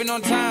 guess it happened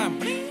on time.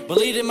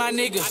 Believe in my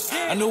niggas,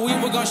 I knew we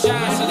were gon'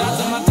 shine. Shout out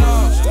to my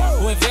dogs,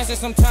 who invested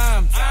some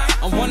time.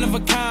 I'm one of a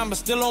kind, but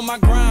still on my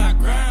grind.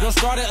 Don't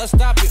start it or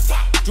stop it.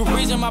 Drew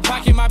Brees in my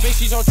pocket, my bitch,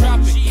 she's on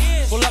tropic.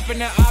 Pull up in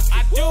that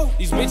optic.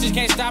 These bitches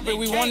can't stop it,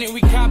 we want it, we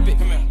cop it.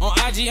 On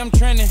IG, I'm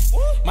trending.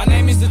 My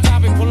name is the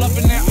topic, pull up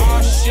in that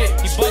all shit.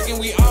 He bugging,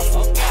 we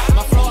awful.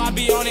 My flow, I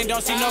be on it,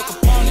 don't see no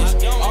components.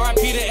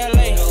 RIP to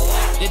LA.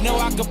 They know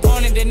I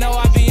component, they know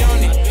I be on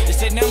it. They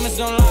say numbers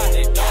don't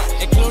lie.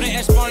 Including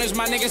exponents,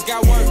 my niggas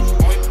got work.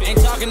 Ain't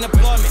talking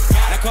deployment.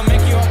 Now come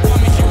make your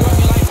appointment, you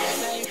working like.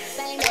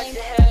 What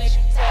the hell is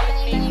you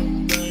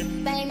telling me?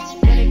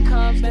 When it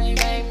comes to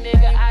fame,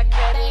 nigga, I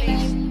catch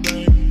it.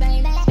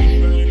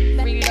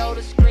 Reload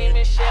the screen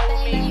and share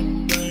with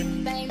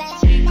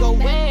me. Go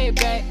way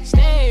back,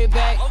 stay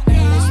back.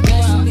 You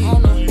especially.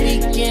 On the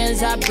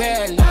weekends, I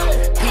barely.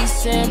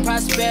 Peace and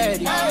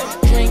prosperity.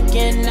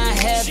 Drinking, not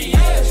heavy.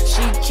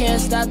 She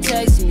can't stop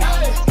texting me. I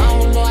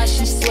don't know how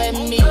she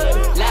sweating me.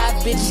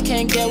 Live bitches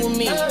can't get with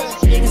me.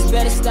 Niggas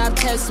better stop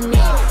testing me.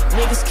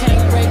 Niggas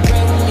can't break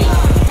bread with me.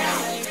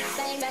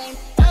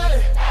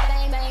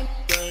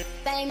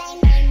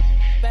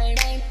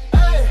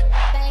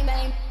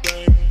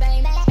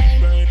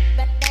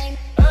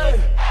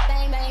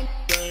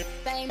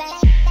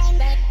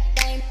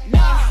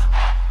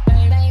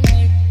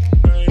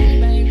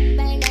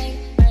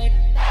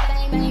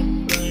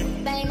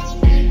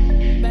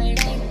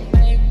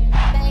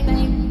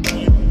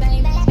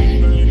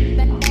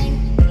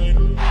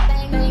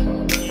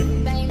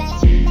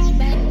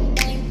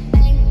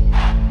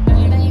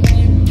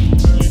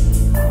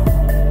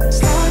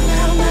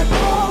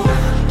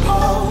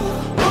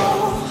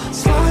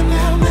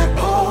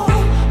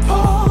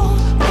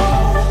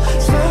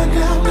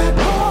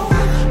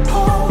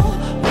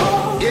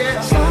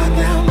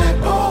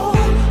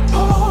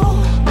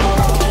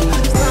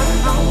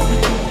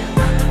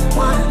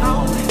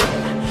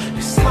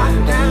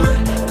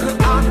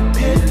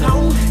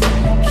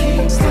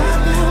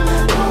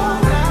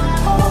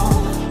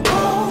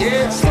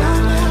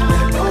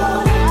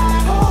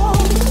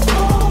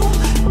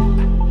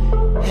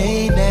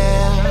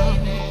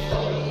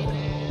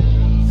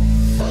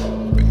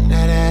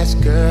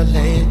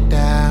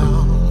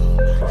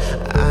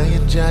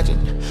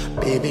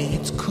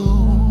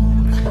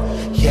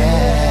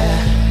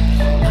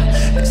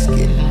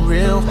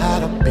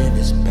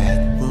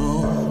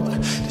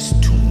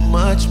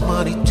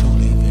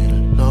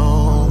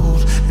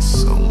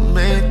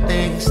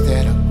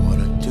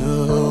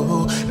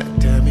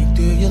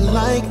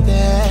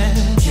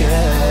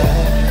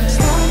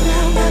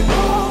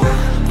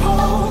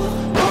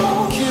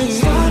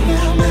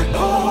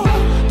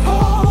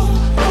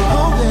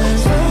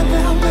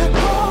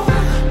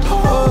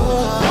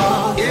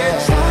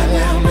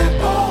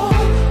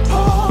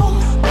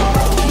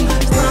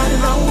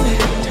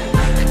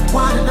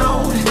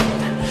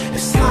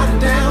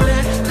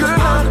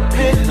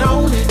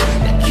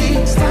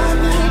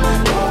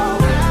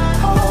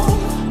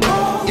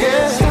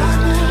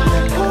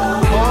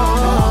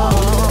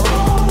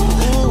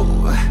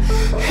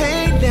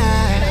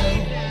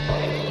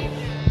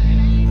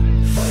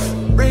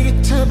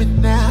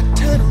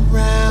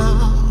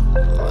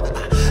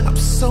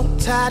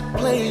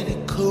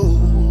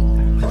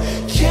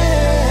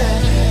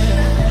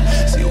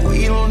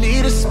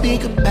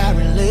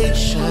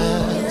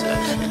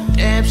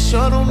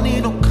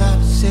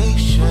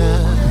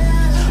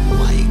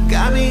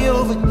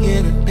 over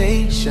getting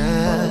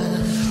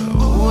patient.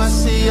 Ooh, I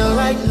see you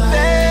like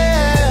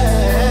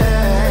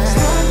that.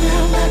 Slide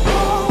down that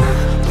pole,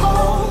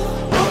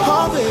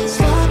 baby.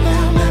 Slide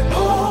down that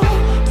pole,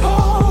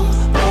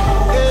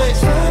 yeah.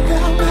 Slide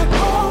down that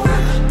pole,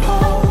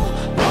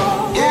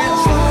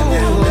 yeah. Slide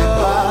down that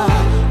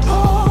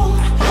pole.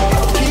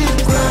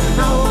 Keep grinding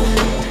on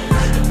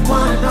it,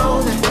 wanna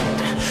know that.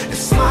 It's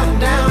sliding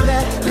down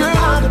that, girl,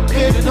 I'm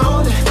depending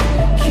on it.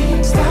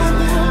 Keep sliding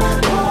down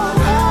that pole,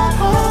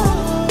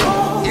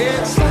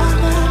 yeah.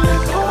 Slide down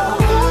that pole.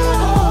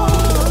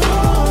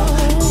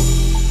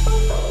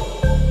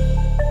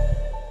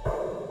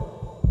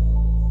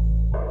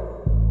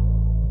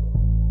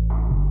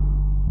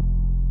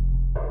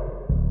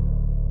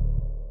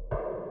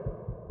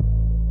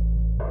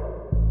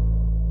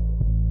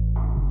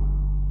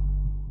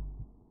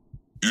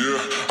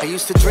 I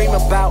used to dream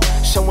about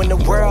showing the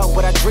world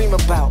what I dream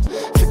about.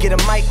 Forget a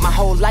mic, my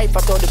whole life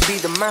I thought it'd be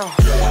the mouth.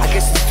 I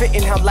guess it's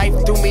fitting how life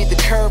threw me the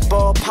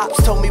curveball.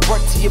 Pops told me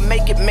work till you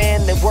make it,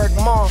 man, then work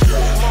more.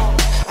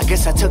 I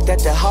guess I took that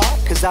to heart,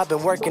 cause I've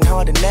been working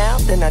harder now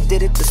than I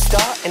did at the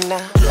start. And I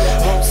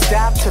won't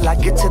stop till I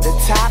get to the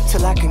top,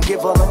 till I can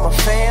give all of my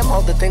fam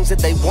all the things that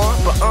they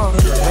want. But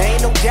there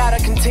ain't no doubt I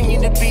continue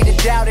to be the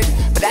doubted,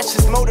 but that's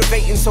just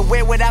motivating, so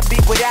where would I be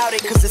without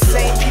it? Cause the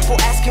same people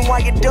asking why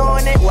you're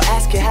doing it will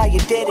ask you how you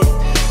did it.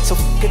 So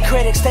f*** your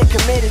critics, stay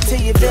committed to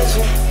your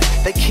vision.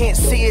 They can't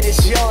see it,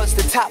 it's yours.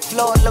 The top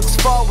floor looks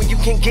far when you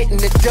can't get in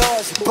the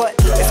doors. But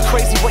it's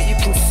crazy what you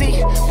can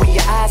see when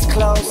your eyes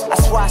close.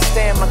 That's why I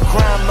stay in my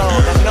grind mode.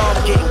 I know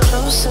I'm getting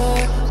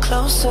closer,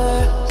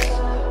 closer,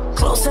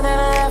 closer than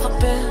I ever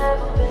been.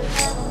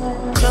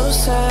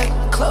 Closer,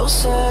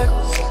 closer,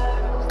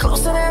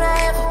 closer than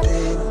I ever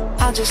been.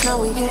 I just know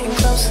we're getting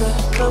closer,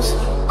 closer,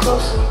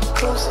 closer,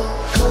 closer,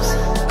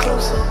 closer,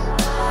 closer.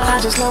 I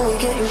just know we're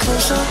getting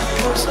closer,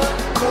 closer,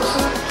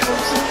 closer,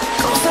 closer,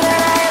 closer than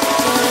I ever been.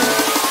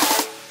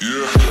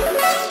 Yeah.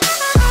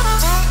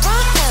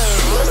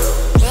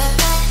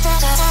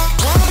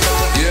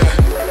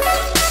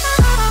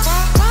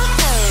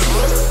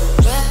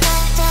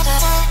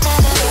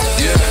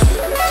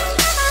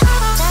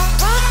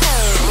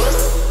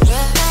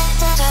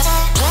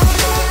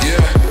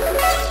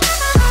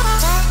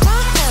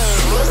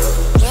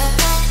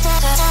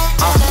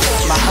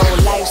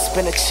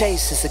 Been a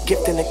chase, it's a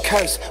gift and a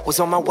curse. Was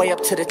on my way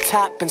up to the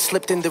top and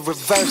slipped in the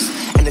reverse.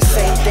 And the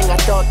same thing I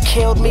thought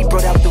killed me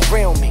brought out the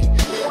real me.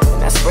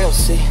 That's real,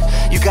 see.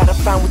 You gotta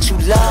find what you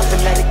love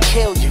and let it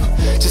kill you.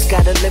 Just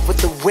gotta live with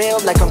the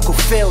will like Uncle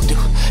Phil do.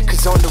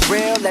 Cause on the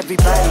real,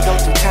 everybody go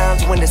through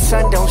times when the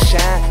sun don't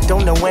shine.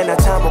 Don't know when our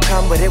time will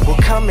come, but it will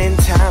come in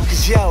time.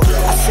 Cause yo,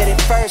 I said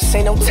it first,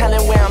 ain't no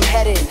telling where I'm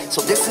headed.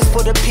 So this is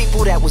for the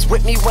people that was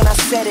with me when I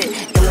said it.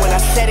 And when I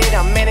said it,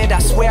 I meant it, I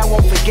swear I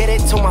won't forget it.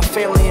 Told my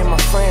family and my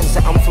friends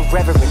that I'm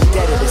forever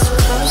indebted. It's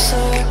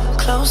closer,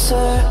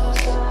 closer,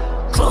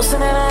 closer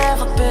than I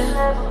ever been.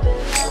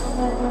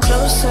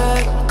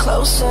 Closer,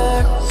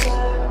 closer,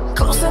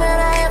 closer than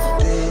I ever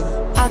been.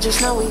 I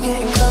just know we're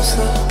getting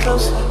closer,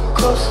 closer,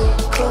 closer,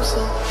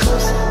 closer,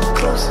 closer,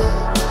 closer.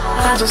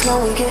 I just know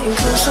we're getting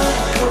closer,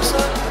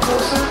 closer,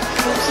 closer,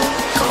 closer,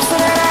 closer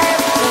than I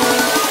ever been.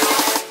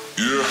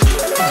 Yeah.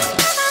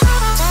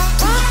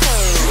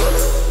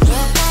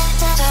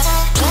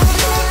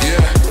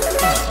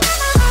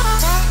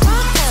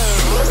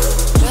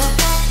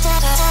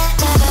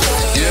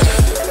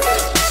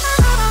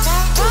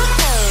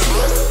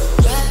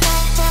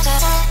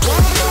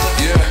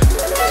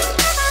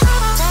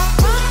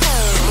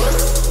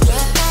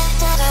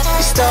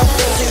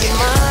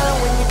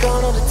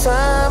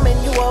 Time and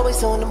you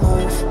always on the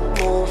move,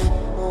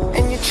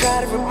 and you try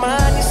to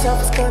remind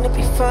yourself it's gonna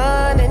be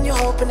fun, and you're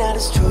hoping that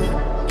it's true.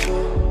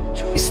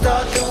 You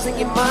start losing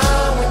your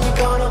mind when you're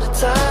gone all the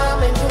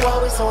time, and you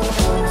always on the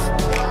move,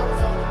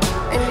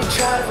 and you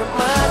try to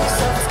remind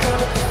yourself it's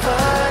gonna be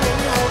fun, and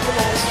you're hoping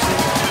that it's true.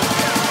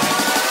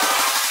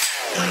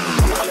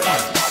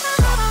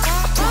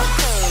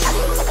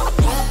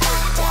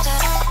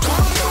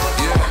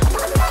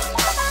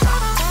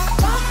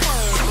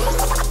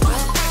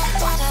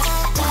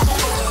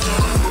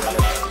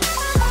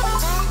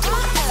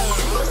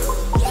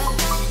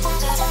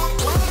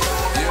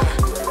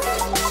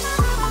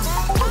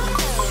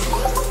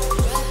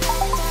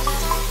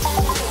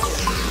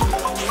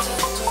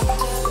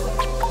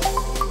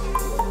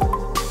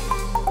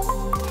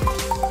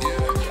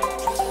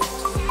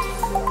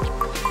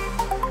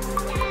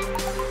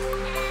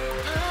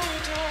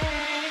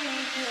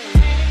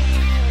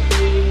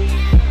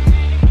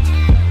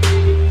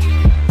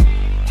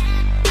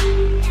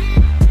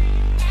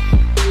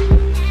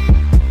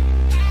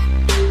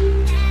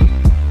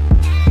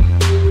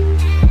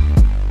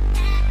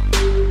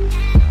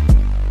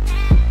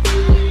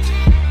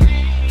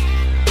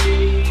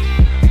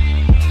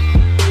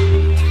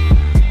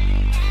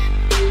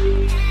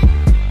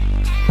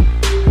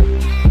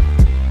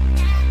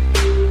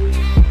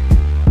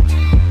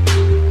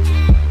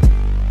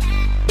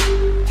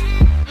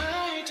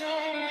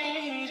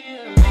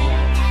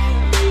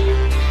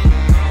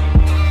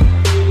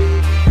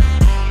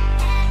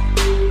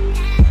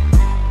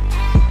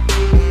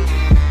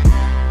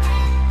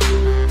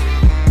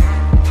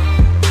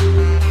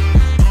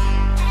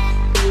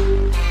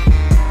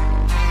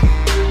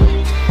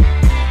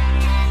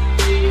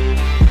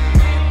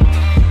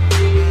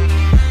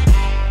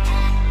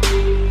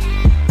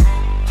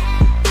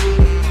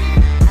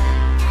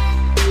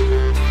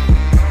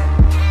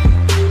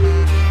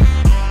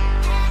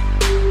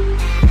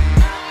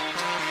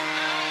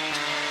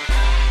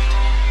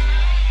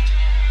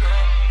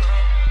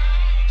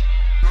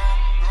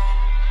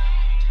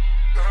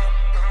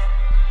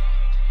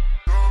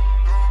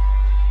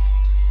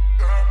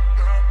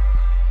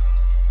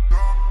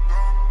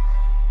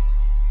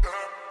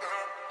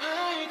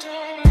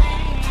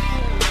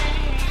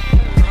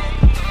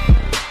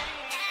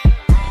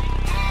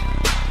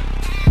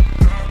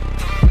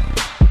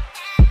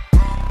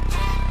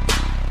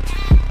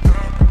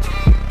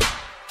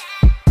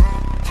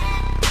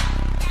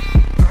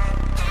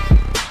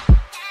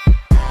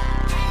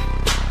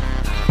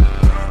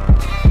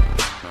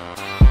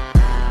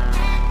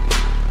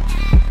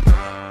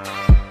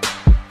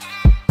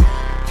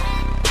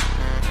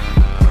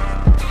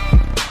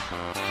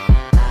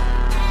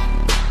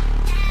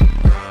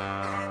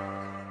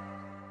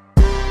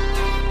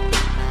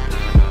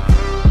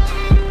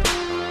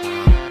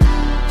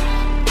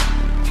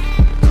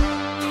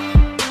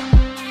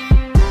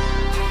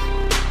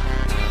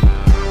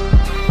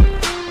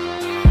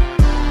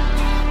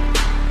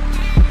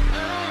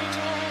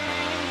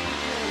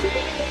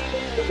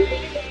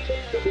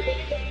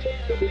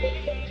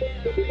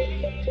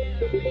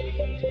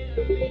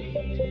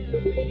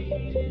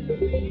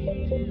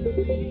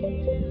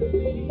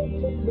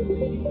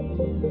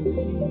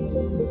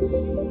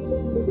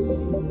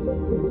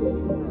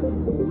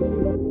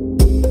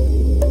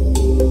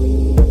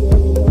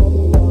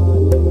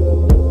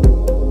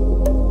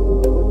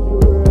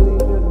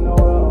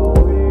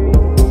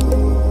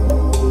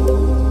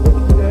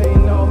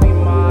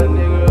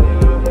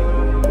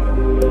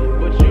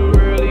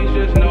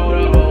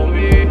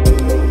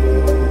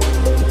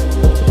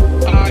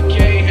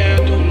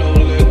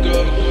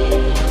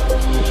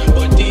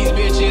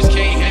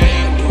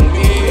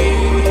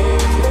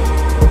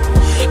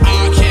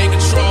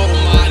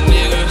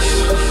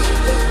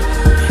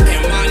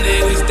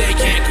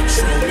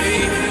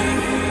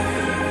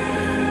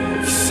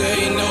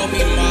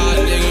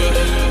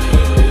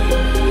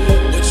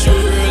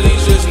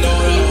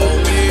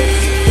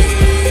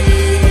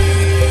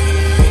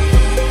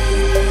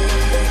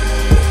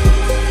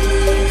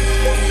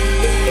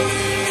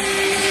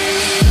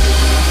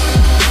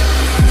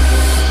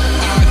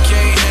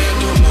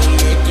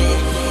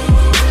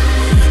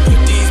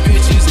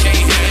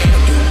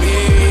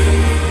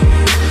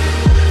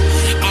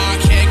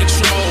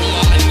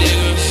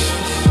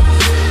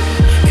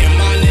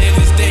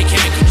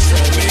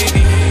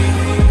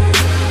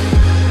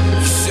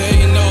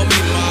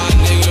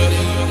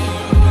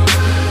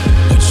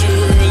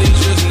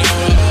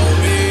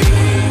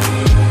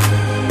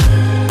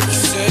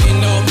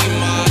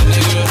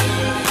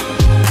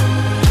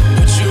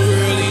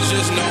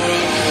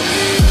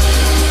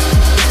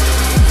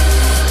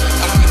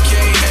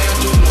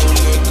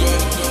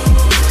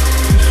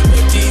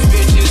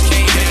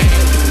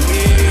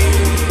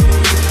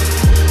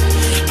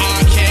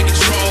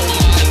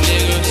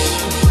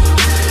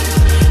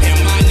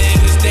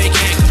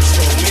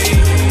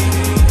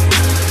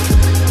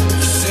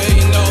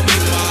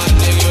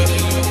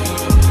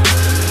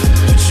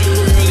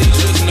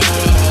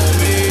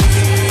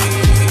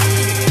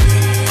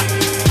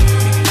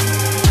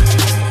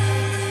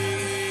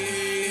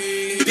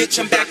 Bitch,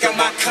 I'm back out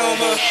my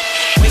coma.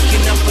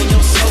 Waking up on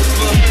your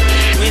sofa.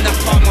 When I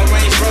fall my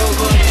Range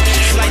Rover.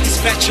 Slightly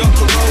scratch your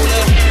Corolla.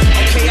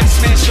 Okay, I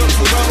smash your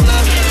Corolla.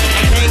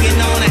 I'm hanging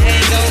on a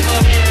hangover.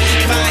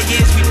 5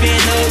 years we